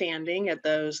the standing at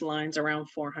those lines around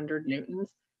 400 newtons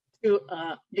to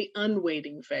the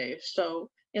unweighting phase. So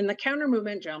in the counter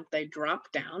movement jump, they drop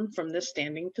down from this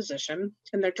standing position,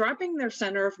 and they're dropping their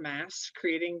center of mass,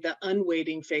 creating the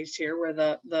unweighting phase here where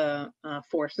the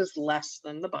force is less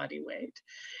than the body weight.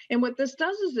 And what this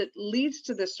does is it leads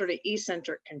to this sort of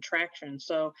eccentric contraction.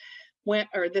 So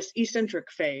this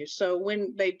eccentric phase. So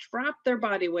when they drop their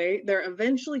body weight, they're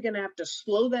eventually going to have to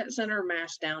slow that center of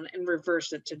mass down and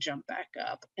reverse it to jump back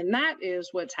up. And that is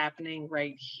what's happening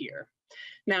right here.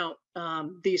 Now,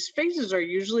 these phases are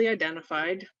usually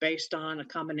identified based on a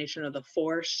combination of the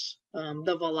force,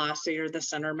 the velocity, or the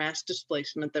center mass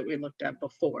displacement that we looked at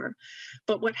before.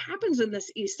 But what happens in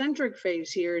this eccentric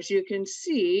phase here is you can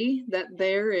see that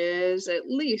there is, at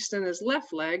least in his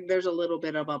left leg, there's a little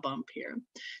bit of a bump here.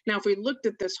 Now, if we looked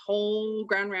at this whole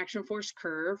ground reaction force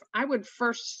curve, I would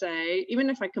first say, even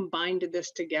if I combined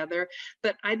this together,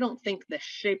 that I don't think the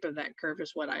shape of that curve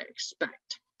is what I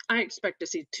expect. I expect to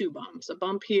see two bumps, a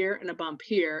bump here and a bump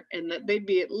here, and that they'd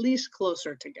be at least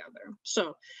closer together.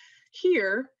 So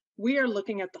here, we are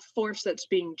looking at the force that's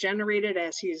being generated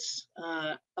as he's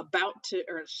about to,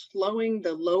 or slowing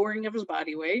the lowering of his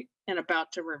body weight and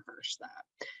about to reverse that.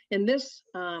 And this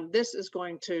is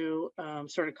going to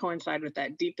sort of coincide with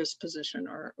that deepest position,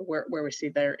 or where we see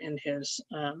there in his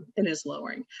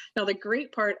lowering. Now, the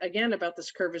great part again about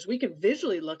this curve is we can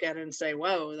visually look at it and say,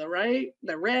 whoa, the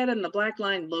red and the black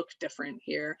line look different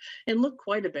here, and look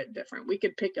quite a bit different. We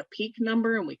could pick a peak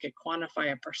number and we could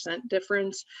quantify a percent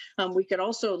difference. We could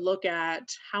also look at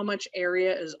how much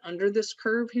area is under this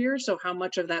curve here. So how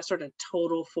much of that sort of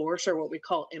total force, or what we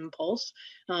call impulse,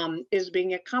 is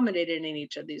being accommodated in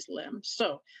each of these limbs.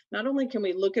 So not only can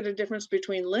we look at a difference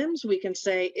between limbs, we can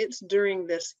say it's during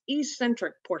this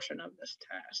eccentric portion of this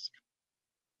task.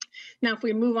 Now, if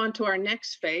we move on to our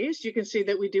next phase, you can see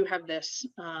that we do have this,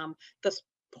 this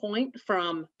point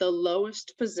from the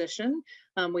lowest position.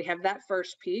 We have that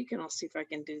first peak, and I'll see if I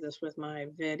can do this with my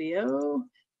video,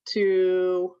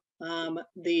 to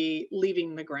the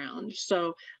leaving the ground.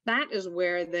 So that is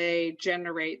where they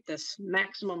generate this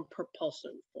maximum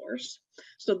propulsive force.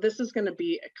 So this is going to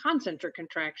be a concentric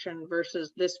contraction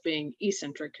versus this being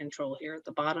eccentric control here at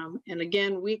the bottom. And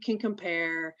again, we can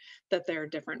compare that there are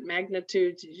different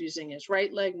magnitudes. He's using his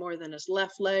right leg more than his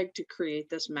left leg to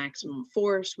create this maximum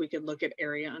force. We could look at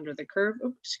area under the curve.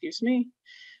 Oh, excuse me.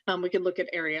 We could look at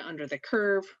area under the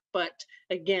curve, but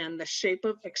again,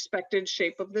 the expected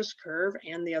shape of this curve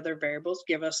and the other variables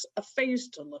give us a phase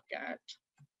to look at.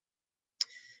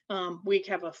 We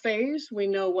have a phase. We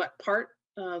know what part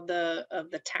of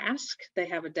the task they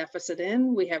have a deficit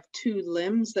in. We have two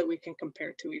limbs that we can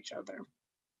compare to each other.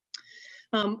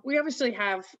 We obviously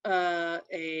have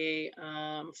a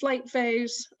flight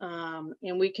phase,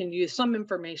 and we can use some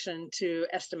information to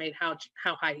estimate how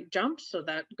high he jumps. So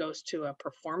that goes to a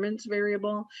performance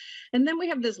variable. And then we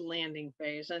have this landing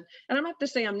phase. And I have to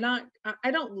say,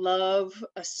 I don't love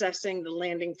assessing the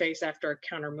landing phase after a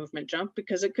counter movement jump,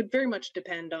 because it could very much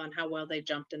depend on how well they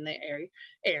jumped in the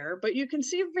air. But you can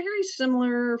see a very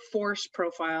similar force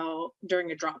profile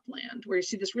during a drop land, where you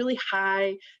see this really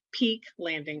high peak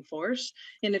landing force.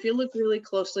 And if you look really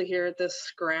closely here at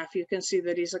this graph, you can see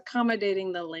that he's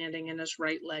accommodating the landing in his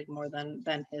right leg more than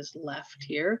his left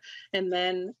here. And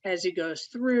then as he goes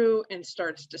through and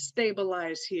starts to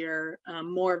stabilize here,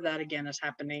 more of that again is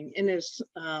happening in his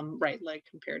right leg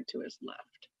compared to his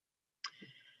left.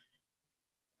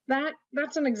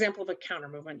 That's an example of a counter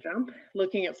movement jump,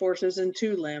 looking at forces in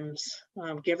two limbs,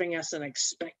 giving us an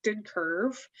expected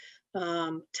curve,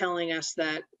 telling us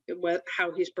that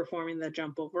how he's performing the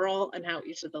jump overall and how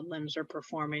each of the limbs are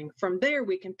performing. From there,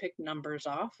 we can pick numbers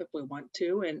off if we want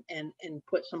to, and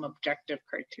put some objective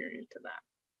criteria to that.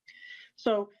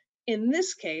 So in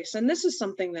this case, and this is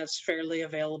something that's fairly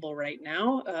available right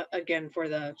now, again, for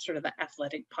the sort of the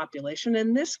athletic population,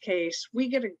 in this case, we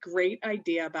get a great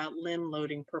idea about limb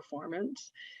loading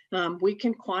performance. We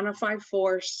can quantify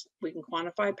force, we can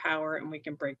quantify power, and we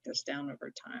can break this down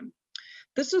over time.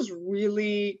 This is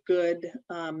really good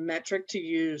metric to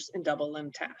use in double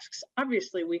limb tasks.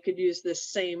 Obviously, we could use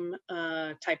this same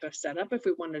type of setup if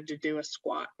we wanted to do a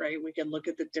squat, right? We could look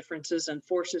at the differences in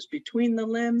forces between the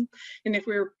limb. And if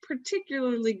we were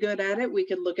particularly good at it, we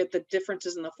could look at the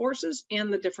differences in the forces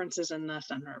and the differences in the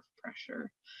center of pressure.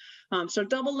 So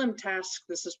double limb tasks,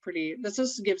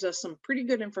 this gives us some pretty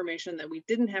good information that we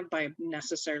didn't have by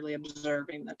necessarily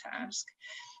observing the task.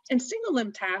 In single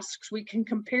limb tasks, we can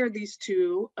compare these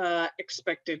two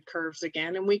expected curves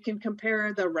again, and we can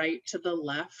compare the right to the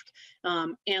left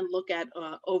and look at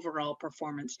overall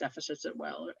performance deficits as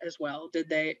well.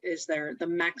 Is there the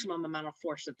maximum amount of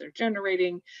force that they're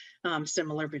generating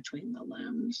similar between the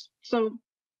limbs? So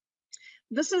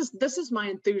this is my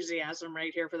enthusiasm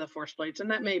right here for the force plates,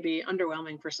 and that may be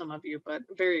underwhelming for some of you, but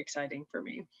very exciting for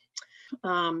me.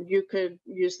 You could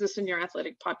use this in your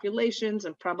athletic populations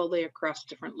and probably across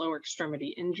different lower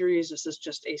extremity injuries. This is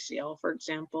just ACL, for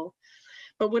example.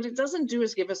 but what it doesn't do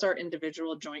is give us our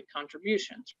individual joint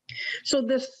contributions. So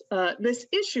this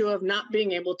issue of not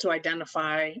being able to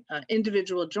identify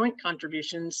individual joint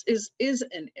contributions is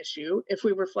an issue if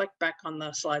we reflect back on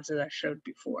the slides that I showed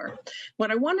before.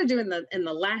 What I want to do in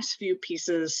the last few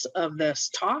pieces of this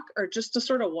talk are just to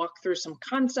sort of walk through some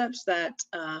concepts that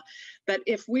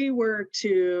if we were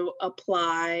to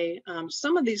apply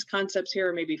some of these concepts here,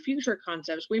 or maybe future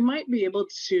concepts, we might be able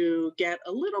to get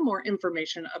a little more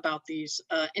information about these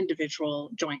individual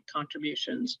joint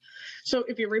contributions. So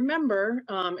if you remember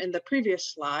in the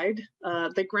previous slide,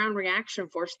 the ground reaction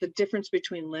force, the difference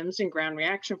between limbs and ground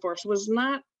reaction force was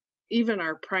not even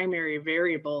our primary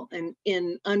variable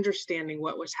in understanding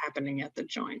what was happening at the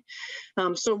joint.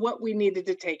 So what we needed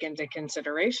to take into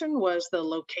consideration was the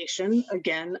location,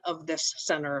 again, of this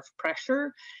center of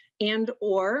pressure, and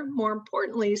or more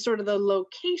importantly, sort of the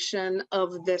location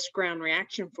of this ground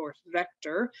reaction force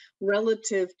vector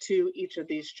relative to each of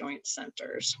these joint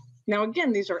centers. Now,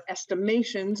 again, these are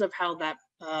estimations of how that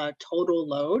total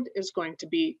load is going to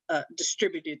be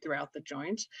distributed throughout the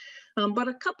joints. But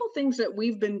a couple things that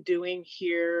we've been doing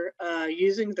here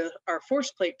using our force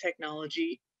plate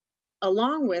technology,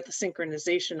 along with the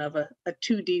synchronization of a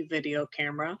 2D video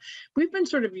camera, we've been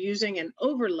sort of using an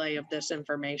overlay of this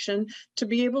information to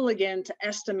be able, again, to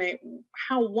estimate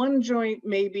how one joint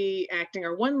may be acting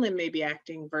or one limb may be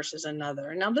acting versus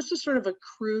another. Now, this is sort of a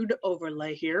crude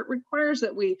overlay here. It requires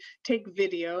that we take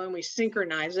video and we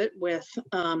synchronize it with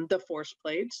the force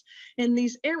plates. And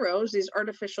these arrows, these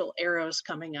artificial arrows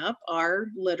coming up, are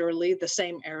literally the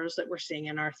same arrows that we're seeing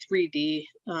in our 3D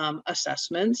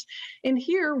assessments. And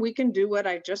here we can do what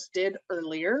I just did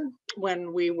earlier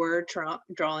when we were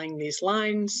drawing these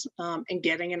lines and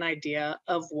getting an idea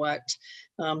of what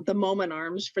the moment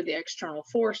arms for the external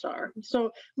force are. So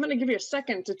I'm going to give you a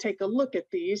second to take a look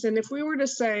at these. And if we were to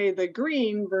say the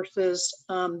green versus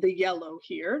the yellow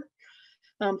here,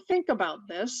 think about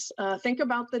this. Think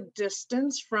about the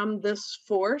distance from this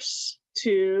force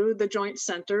to the joint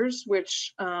centers,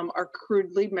 which are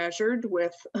crudely measured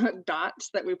with dots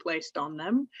that we placed on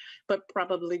them, but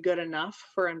probably good enough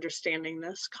for understanding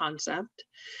this concept.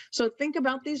 So think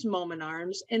about these moment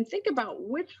arms and think about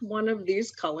which one of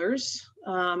these colors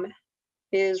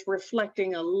is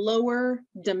reflecting a lower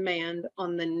demand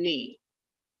on the knee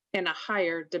and a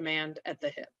higher demand at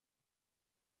the hip.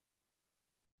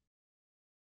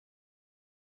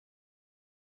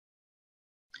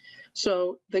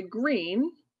 So the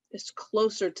green is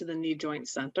closer to the knee joint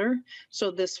center.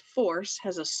 So this force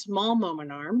has a small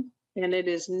moment arm, and it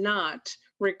is not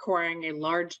requiring a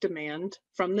large demand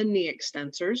from the knee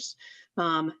extensors.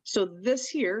 So this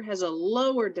here has a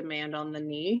lower demand on the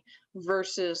knee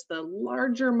versus the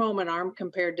larger moment arm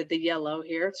compared to the yellow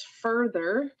here. It's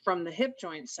further from the hip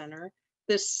joint center.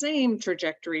 The same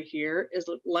trajectory here is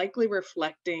likely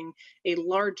reflecting a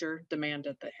larger demand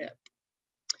at the hip.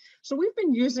 So we've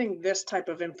been using this type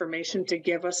of information to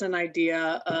give us an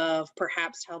idea of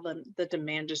perhaps how the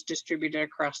demand is distributed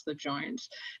across the joints.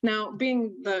 Now,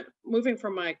 moving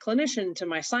from my clinician to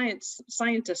my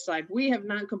scientist side, we have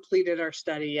not completed our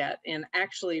study yet in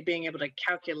actually being able to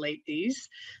calculate these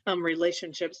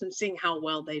relationships and seeing how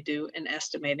well they do in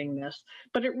estimating this.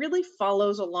 But it really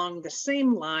follows along the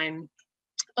same line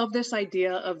of this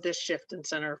idea of this shift in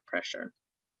center of pressure.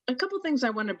 A couple things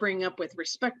I want to bring up with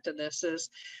respect to this is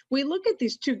we look at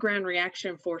these two ground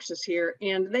reaction forces here,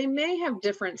 and they may have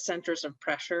different centers of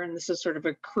pressure, and this is sort of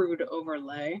a crude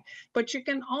overlay, but you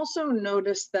can also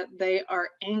notice that they are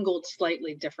angled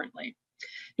slightly differently.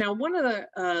 Now, one of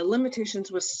the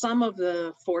limitations with some of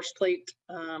the force plate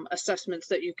assessments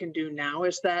that you can do now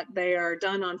is that they are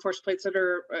done on force plates that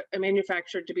are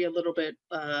manufactured to be a little bit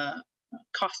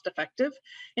cost effective,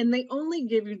 and they only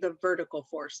give you the vertical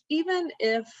force. Even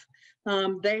if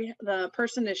the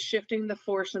person is shifting the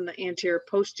force in the anterior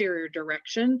posterior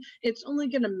direction, it's only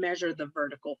going to measure the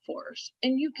vertical force.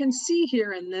 And you can see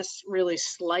here in this really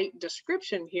slight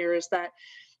description here is that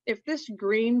if this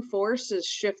green force is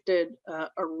shifted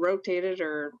or rotated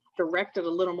or directed a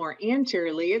little more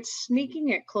anteriorly, it's sneaking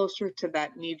it closer to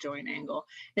that knee joint angle.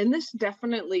 And this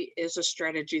definitely is a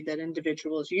strategy that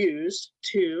individuals use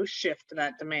to shift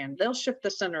that demand. They'll shift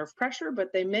the center of pressure,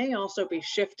 but they may also be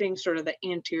shifting sort of the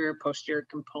anterior posterior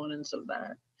components of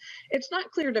that. It's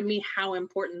not clear to me how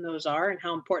important those are and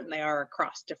how important they are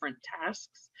across different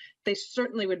tasks. They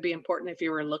certainly would be important if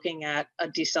you were looking at a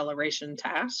deceleration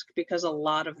task, because a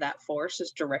lot of that force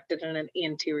is directed in an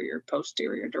anterior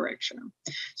posterior direction.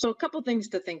 So a couple things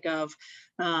to think of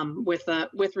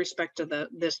with respect to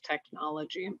this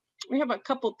technology. We have a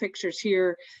couple pictures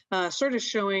here sort of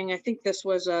showing, I think this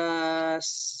was a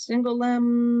single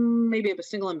limb, maybe a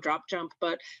single limb drop jump,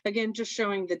 but again, just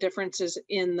showing the differences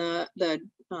in the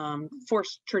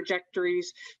force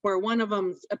trajectories, where one of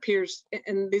them appears,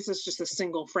 and this is just a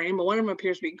single frame, but one of them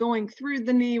appears to be going through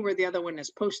the knee, where the other one is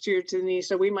posterior to the knee.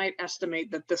 So we might estimate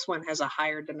that this one has a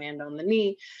higher demand on the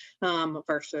knee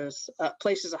versus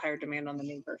places a higher demand on the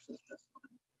knee versus this one.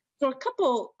 So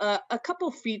a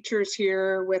couple features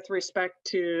here with respect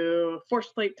to force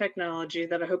plate technology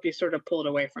that I hope you sort of pulled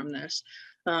away from this.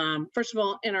 First of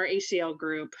all, in our ACL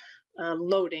group,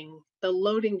 the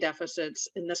loading deficits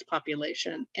in this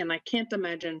population, and I can't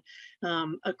imagine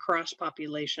across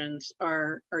populations,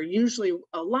 are usually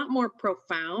a lot more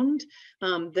profound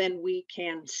than we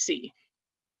can see.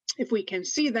 If we can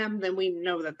see them, then we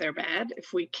know that they're bad.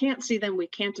 If we can't see them, we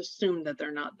can't assume that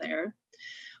they're not there.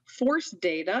 Force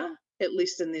data, at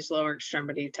least in these lower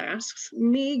extremity tasks,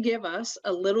 may give us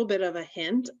a little bit of a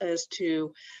hint as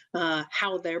to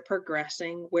how they're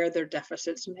progressing, where their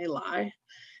deficits may lie.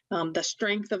 The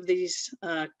strength of these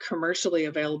commercially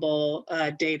available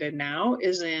data now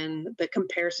is in the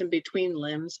comparison between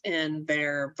limbs and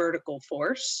their vertical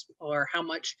force, or how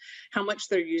much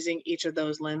they're using each of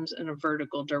those limbs in a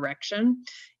vertical direction,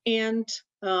 and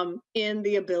in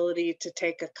the ability to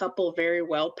take a couple very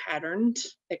well patterned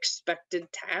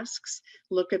expected tasks,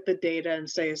 look at the data and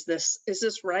say, is this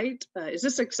right? Is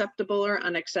this acceptable or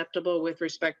unacceptable with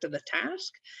respect to the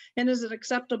task? And is it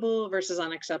acceptable versus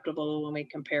unacceptable when we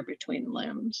compare between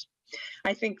limbs?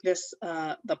 I think this,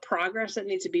 the progress that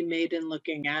needs to be made in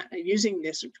looking at using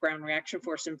this ground reaction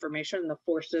force information, the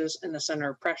forces and the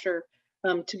center of pressure,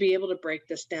 to be able to break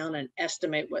this down and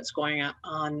estimate what's going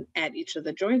on at each of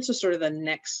the joints is sort of the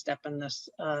next step in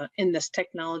this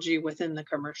technology within the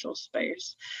commercial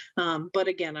space. But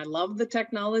again, I love the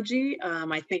technology.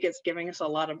 I think it's giving us a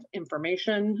lot of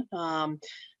information.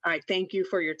 I thank you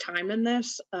for your time in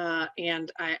this,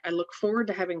 and I look forward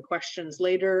to having questions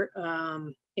later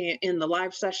in the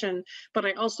live session. But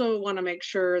I also want to make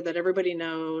sure that everybody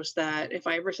knows that if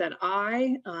I ever said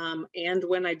I, and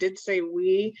when I did say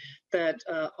we, that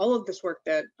all of this work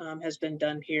that has been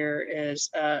done here is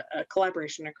a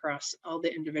collaboration across all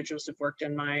the individuals who've worked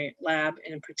in my lab,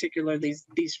 and in particular these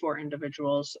 4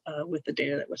 individuals with the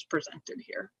data that was presented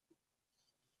here.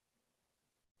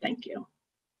 Thank you.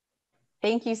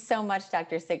 Thank you so much,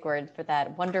 Dr. Sigward, for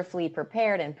that wonderfully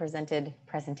prepared and presented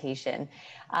presentation.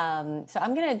 So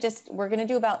we're gonna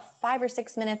do about 5 or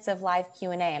 6 minutes of live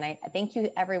Q&A, and I thank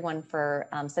you everyone for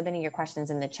submitting your questions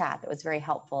in the chat. That was very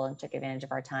helpful and took advantage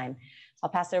of our time. I'll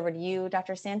pass it over to you,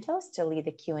 Dr. Santos, to lead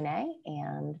the Q&A,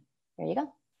 and there you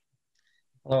go.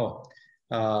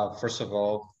 Hello. First of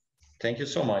all, thank you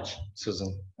so much,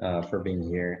 Susan, for being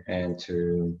here and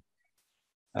to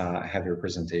have your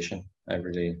presentation.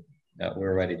 We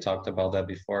already talked about that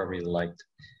before. I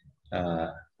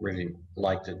really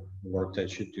liked the work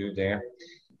that you do there.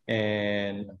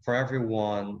 And for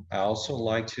everyone, I also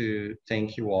like to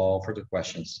thank you all for the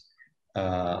questions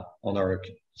on our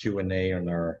Q&A, on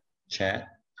our chat.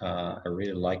 I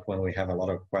really like when we have a lot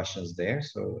of questions there,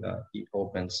 so it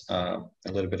opens a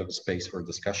little bit of a space for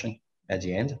discussion at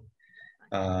the end.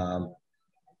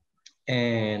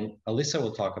 And Alyssa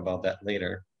will talk about that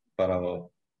later, but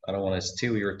I don't want to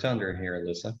steal your thunder here,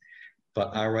 Alyssa,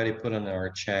 but I already put in our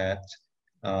chat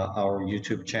our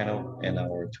YouTube channel and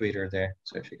our Twitter there.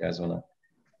 So if you guys want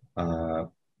to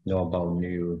know about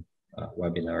new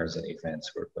webinars and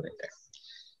events we're putting there.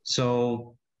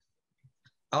 So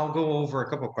I'll go over a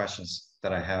couple of questions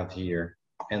that I have here,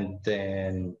 and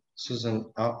then Susan,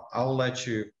 I'll let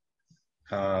you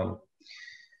go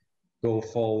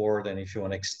forward, and if you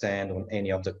want to extend on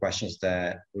any of the questions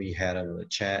that we had in the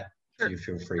chat, you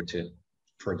feel free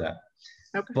for that.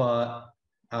 Okay. But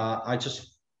I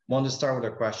just want to start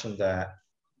with a question that,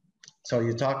 so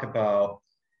you talk about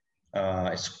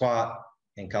squat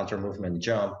and counter movement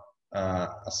jump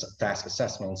task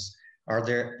assessments. Are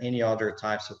there any other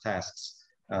types of tasks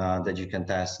that you can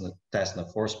test in the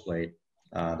force plate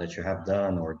that you have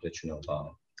done or that you know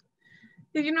about?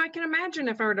 You know, I can imagine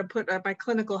if I were to put my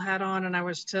clinical hat on and I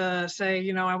was to say,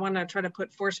 you know, I want to try to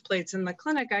put force plates in the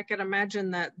clinic, I could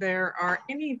imagine that there are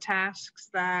any tasks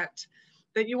that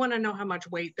that you want to know how much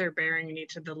weight they're bearing in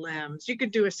each of the limbs. You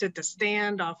could do a sit to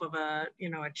stand off of a,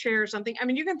 a chair or something. I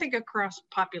mean, you can think across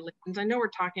populations. I know we're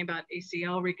talking about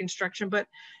ACL reconstruction, but,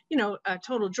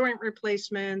 total joint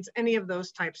replacements, any of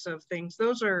those types of things,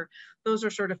 those are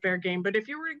sort of fair game. But if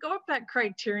you were to go up that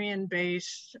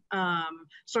criterion-based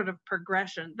sort of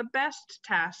progression, the best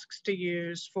tasks to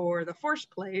use for the force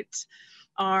plates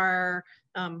are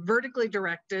vertically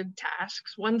directed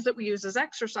tasks, ones that we use as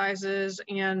exercises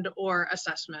and or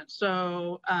assessments.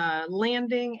 So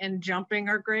landing and jumping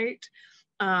are great.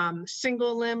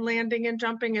 Single limb landing and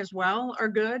jumping as well are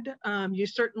good. You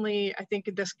certainly, I think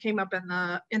this came up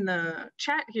in the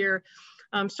chat here.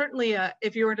 Certainly,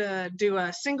 if you were to do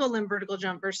a single limb vertical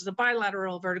jump versus a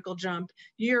bilateral vertical jump,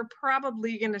 you're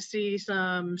probably going to see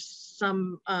some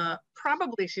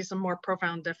more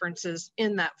profound differences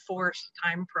in that force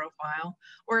time profile,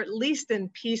 or at least in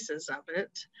pieces of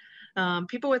it.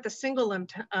 People with a single limb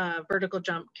vertical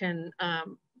jump can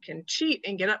cheat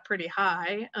and get up pretty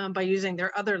high by using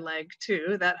their other leg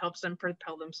too. That helps them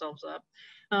propel themselves up.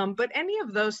 But any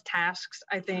of those tasks,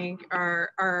 I think,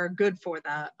 are good for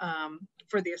that,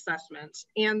 for the assessments.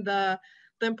 And the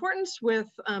importance with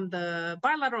the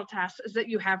bilateral tasks is that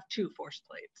you have two force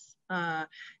plates.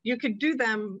 You could do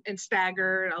them in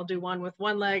staggered. I'll do one with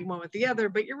one leg, one with the other,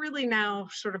 but you're really now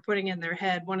sort of putting in their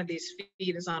head, one of these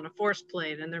feet is on a force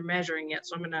plate and they're measuring it.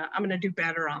 So I'm gonna do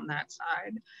better on that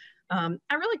side.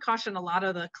 I really caution a lot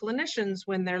of the clinicians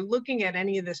when they're looking at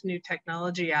any of this new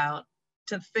technology out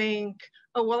to think,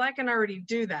 oh, well, I can already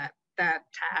do that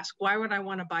task. Why would I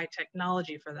want to buy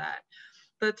technology for that?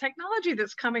 The technology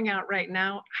that's coming out right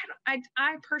now,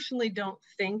 I personally don't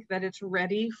think that it's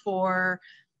ready for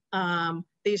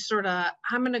these sort of,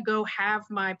 I'm going to go have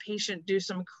my patient do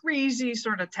some crazy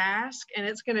sort of task and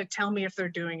it's going to tell me if they're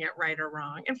doing it right or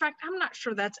wrong. In fact, I'm not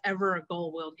sure that's ever a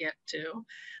goal we'll get to.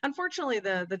 Unfortunately,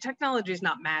 the technology is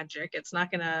not magic. It's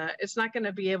not going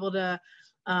to be able to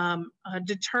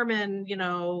determine,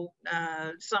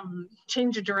 some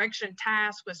change of direction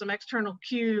task with some external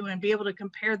cue and be able to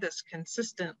compare this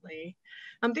consistently.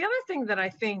 The other thing that I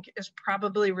think is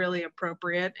probably really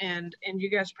appropriate, and you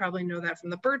guys probably know that from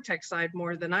the Bertec side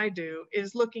more than I do,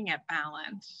 is looking at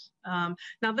balance.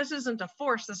 Now, this isn't a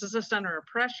force, this is just under a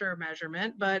pressure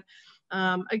measurement, but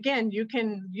again, you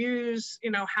can use,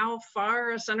 how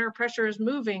far a center of pressure is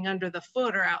moving under the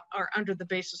foot or under the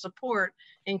base of support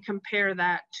and compare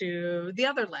that to the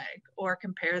other leg or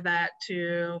compare that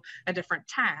to a different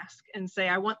task and say,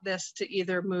 I want this to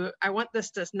either move, I want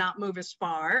this to not move as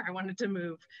far, I want it to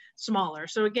move smaller.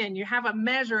 So again, you have a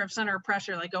measure of center of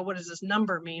pressure, like, oh, what does this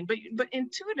number mean? But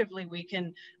intuitively, we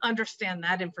can understand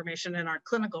that information in our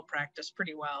clinical practice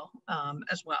pretty well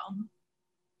as well.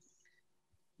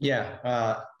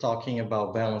 Yeah, talking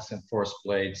about balance and force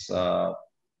plates,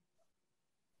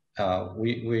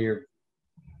 we're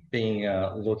being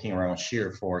looking around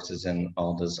shear forces and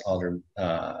all those other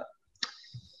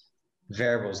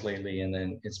variables lately, and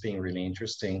then it's being really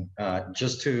interesting.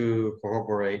 Just to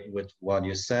corroborate with what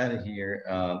you said here,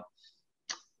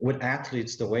 with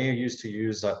athletes, the way I used to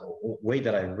use a way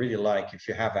that I really like, if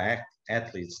you have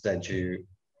athletes that you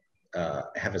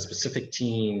have a specific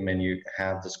team and you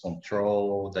have this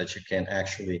control that you can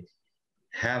actually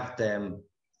have them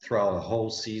throughout the whole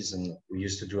season. We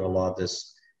used to do a lot of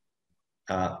this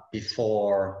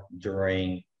before,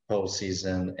 during,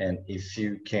 postseason, and if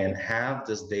you can have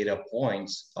this data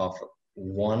points of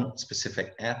one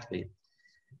specific athlete,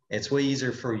 it's way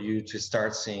easier for you to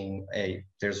start seeing, hey,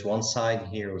 there's one side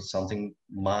here with something,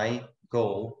 my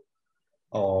goal,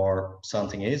 or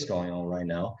something is going on right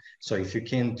now. So if you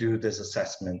can do this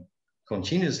assessment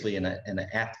continuously in an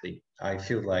athlete, I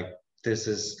feel like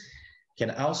this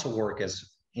can also work as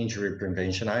injury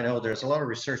prevention. I know there's a lot of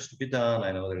research to be done.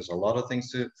 I know there's a lot of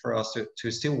things for us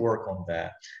to still work on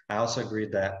that. I also agree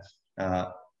that,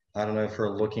 I don't know if we're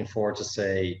looking forward to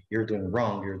say, you're doing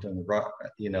wrong, you're doing right,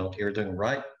 you're doing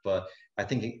right, but I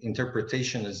think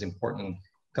interpretation is important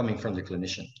coming from the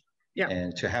clinician. Yeah.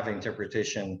 And to have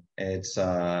interpretation, it's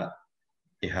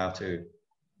you have to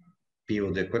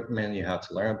build the equipment, you have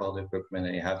to learn about the equipment,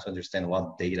 and you have to understand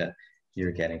what data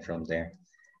you're getting from there.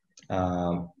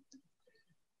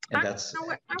 And that's. I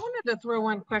wanted to throw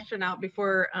one question out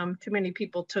before too many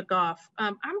people took off.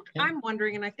 I'm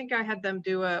wondering, and I think I had them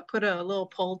put a little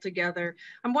poll together.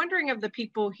 I'm wondering of the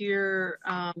people here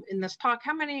in this talk,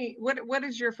 what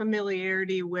is your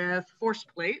familiarity with force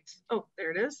plates? Oh,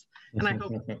 there it is. And I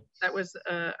hope that was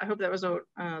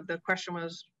the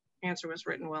answer was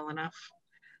written well enough.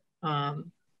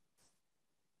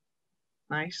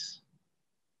 Nice.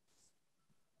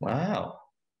 Wow.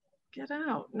 Get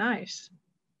out, nice.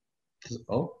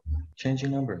 Oh,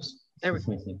 changing numbers. There we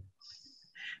go.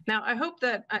 Now, I hope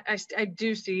that I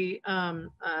do see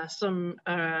some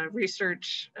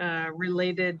research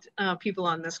related people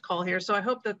on this call here. So I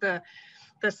hope that the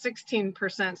 16%,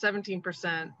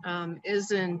 17%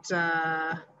 isn't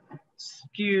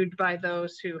skewed by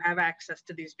those who have access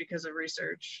to these because of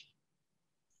research.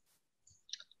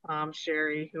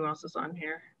 Sherry, who else is on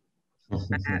here?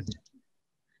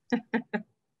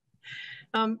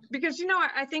 Because, you know,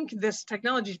 I think this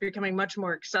technology is becoming much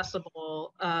more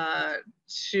accessible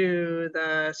to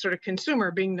the sort of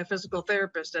consumer, being the physical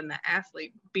therapist and the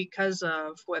athlete, because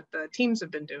of what the teams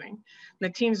have been doing. The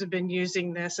teams have been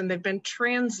using this, and they've been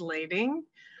translating.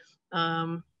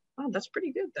 Oh, that's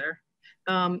pretty good there.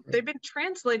 They've been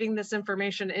translating this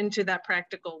information into that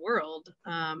practical world.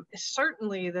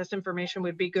 Certainly this information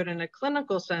would be good in a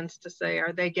clinical sense to say,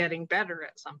 are they getting better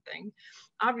at something?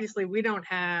 Obviously, we don't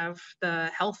have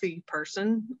the healthy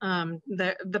person,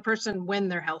 the person when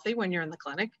they're healthy, when you're in the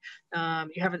clinic.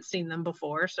 You haven't seen them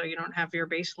before, so you don't have your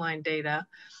baseline data.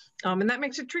 And that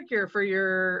makes it trickier for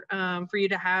you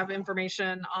to have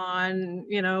information on,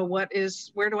 you know,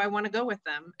 where do I want to go with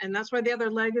them? And that's why the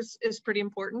other leg is pretty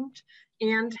important,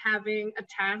 and having a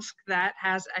task that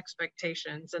has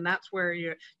expectations. And that's where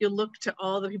you look to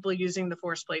all the people using the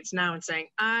force plates now and saying,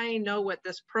 I know what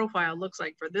this profile looks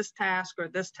like for this task or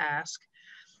this task.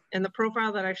 And the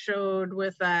profile that I showed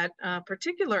with that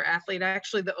particular athlete,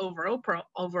 actually the overall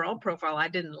profile I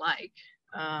didn't like,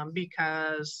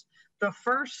 because the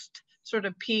first sort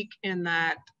of peak in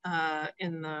that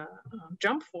in the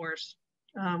jump force,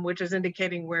 which is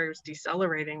indicating where it was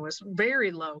decelerating, was very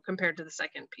low compared to the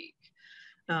second peak.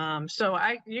 So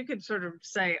you could sort of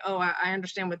say, oh, I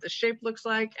understand what the shape looks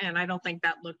like, and I don't think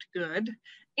that looked good.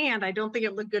 And I don't think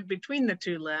it looked good between the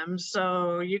two limbs.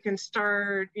 So you can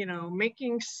start, you know,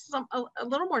 making a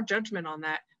little more judgment on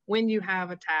that when you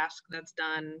have a task that's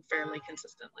done fairly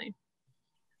consistently.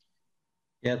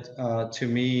 Yeah, to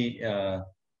me,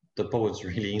 the poll is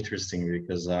really interesting,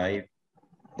 because I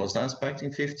was not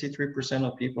expecting 53%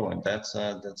 of people, and that's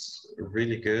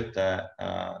really good. That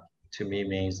to me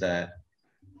means that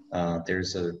there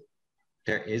is a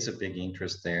big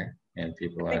interest there, and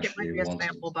people I think actually it might be want a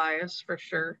sample bias for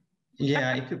sure.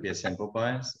 Yeah, it could be a sample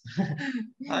bias.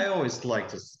 I always like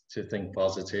to think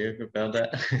positive about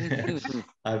that.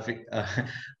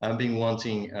 I've been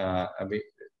wanting. I've been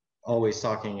always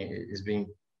talking. It's been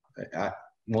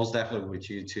most definitely with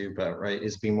you too, but right,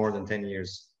 it's been more than 10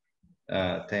 years,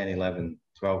 10, 11,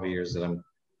 12 years that I'm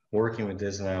working with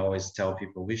this, and I always tell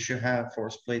people we should have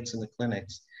force plates in the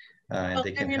clinics, and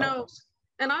they can help us.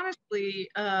 And honestly,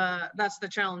 that's the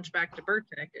challenge back to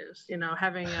Bertec is, you know,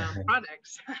 having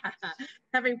products,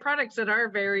 having products that are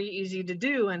very easy to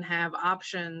do and have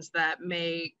options that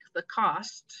make the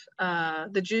cost,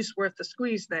 the juice worth the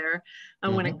squeeze there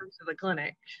when it comes to the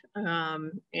clinic.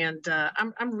 I'm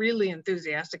really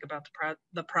enthusiastic about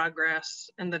the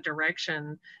progress and the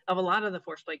direction of a lot of the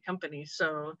force plate companies.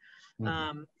 So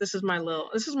this is my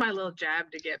little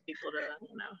jab to get people to,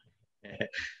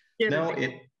 you know,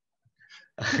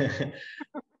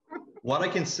 what I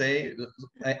can say,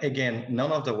 again,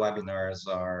 none of the webinars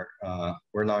are,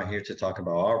 we're not here to talk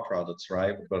about our products,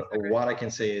 right? But what I can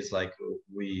say is, like,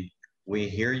 we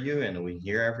hear you and we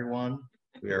hear everyone.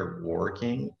 We are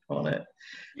working on it.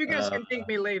 You guys can thank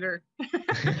me later.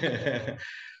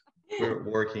 We're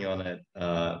working on it.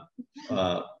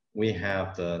 We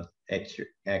have the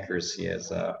accuracy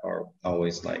as our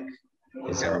always, like,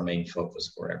 is our main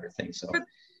focus for everything. So.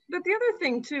 But the other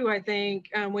thing too, I think,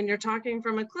 when you're talking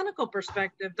from a clinical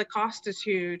perspective, the cost is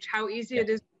huge, how easy it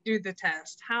is to do the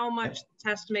test, how much the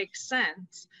test makes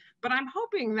sense. But I'm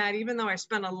hoping that, even though I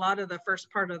spent a lot of the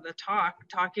first part of the talk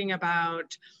talking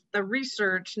about the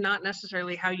research, not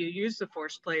necessarily how you use the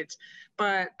force plates,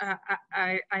 but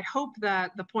I hope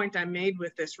that the point I made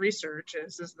with this research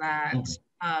is that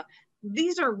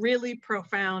these are really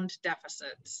profound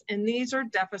deficits, and these are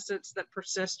deficits that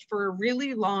persist for a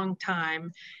really long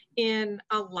time in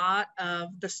a lot of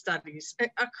the studies,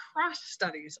 across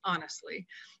studies, honestly.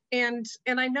 And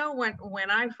I know when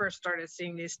I first started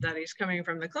seeing these studies coming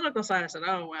from the clinical side, I said,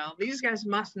 oh, well, these guys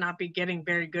must not be getting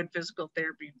very good physical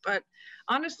therapy. But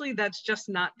honestly, that's just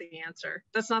not the answer.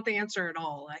 That's not the answer at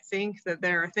all. I think that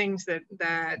there are things that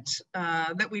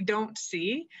we don't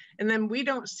see, and then we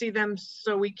don't see them,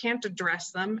 so we can't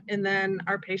address them. And then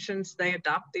our patients, they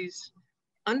adopt these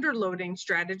underloading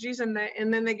strategies, and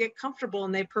then they get comfortable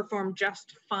and they perform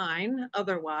just fine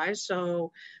otherwise.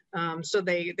 So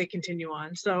they continue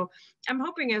on. So I'm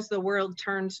hoping as the world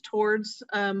turns towards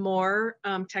more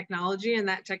technology, and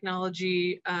that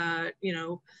technology,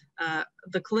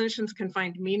 the clinicians can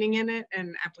find meaning in it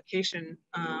and application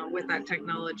with that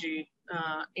technology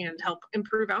and help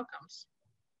improve outcomes.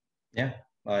 Yeah,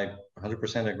 I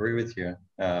 100% agree with you.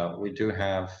 We do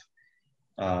have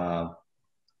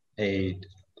a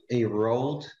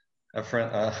road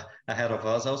ahead of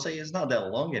us. I would say it's not that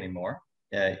long anymore.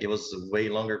 It was way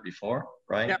longer before,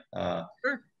 right? Yep.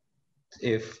 Sure.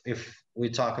 If we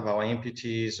talk about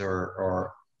amputees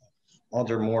or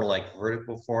other more like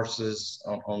vertical forces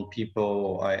on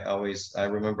people, I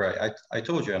remember I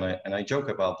told you, and I joke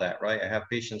about that, right? I have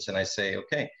patients and I say,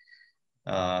 okay,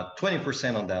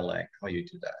 20% on that leg, how you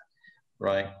do that,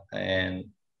 right? And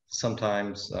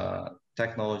sometimes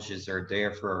technologies are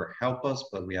there for help us,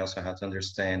 but we also have to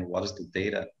understand what is the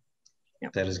data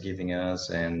that is giving us.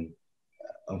 And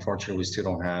unfortunately, we still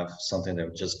don't have something that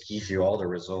will just give you all the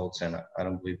results. And I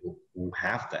don't believe we'll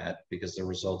have that, because the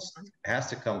results has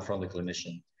to come from the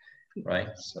clinician, right?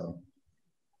 So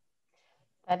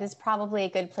that is probably a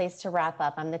good place to wrap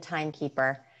up. I'm the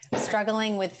timekeeper,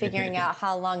 struggling with figuring out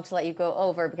how long to let you go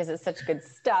over, because it's such good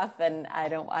stuff, and I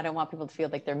don't want people to feel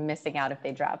like they're missing out if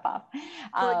they drop off.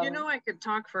 Well, I could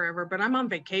talk forever, but I'm on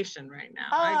vacation right now.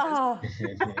 Oh,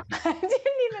 I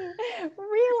didn't even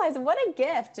realize what a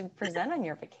gift to present on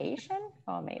your vacation.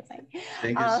 Oh, amazing.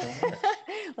 Thank you so much.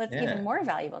 Let's even more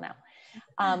valuable now.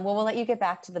 Well, we'll let you get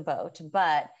back to the boat,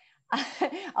 but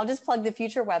I'll just plug the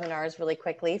future webinars really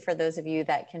quickly for those of you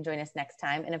that can join us next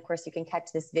time. And of course, you can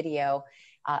catch this video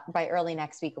by early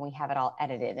next week when we have it all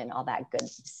edited and all that good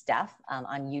stuff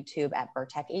on YouTube at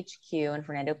Bertec HQ. And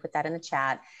Fernando put that in the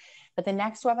chat. But the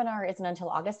next webinar isn't until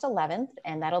August 11th,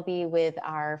 and that'll be with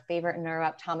our favorite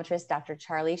neurooptometrist, Dr.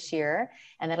 Charlie Shearer,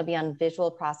 and that'll be on visual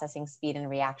processing speed and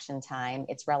reaction time,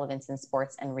 its relevance in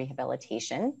sports and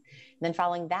rehabilitation. And then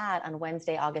following that, on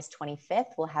Wednesday, August 25th,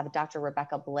 we'll have Dr.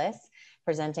 Rebecca Bliss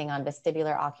presenting on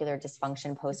vestibular ocular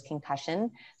dysfunction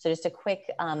post-concussion. So just a quick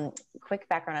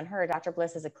background on her. Dr.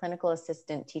 Bliss is a clinical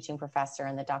assistant teaching professor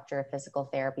in the Doctor of Physical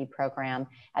Therapy program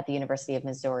at the University of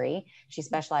Missouri. She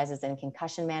specializes in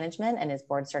concussion management and is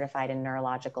board certified in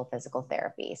neurological physical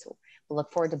therapy. So we'll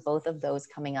look forward to both of those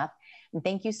coming up. And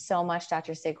thank you so much,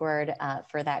 Dr. Sigward,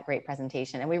 for that great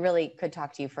presentation. And we really could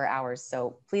talk to you for hours,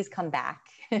 so please come back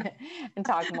and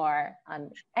talk more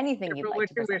on anything you'd like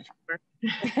to present.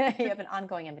 You have an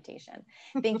ongoing invitation.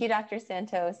 Thank you, Dr.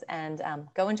 Santos, and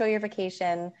go enjoy your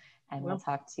vacation, and we'll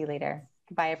talk to you later.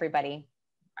 Goodbye, everybody.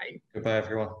 Bye. Goodbye,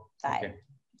 everyone. Bye. Okay.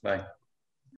 Bye.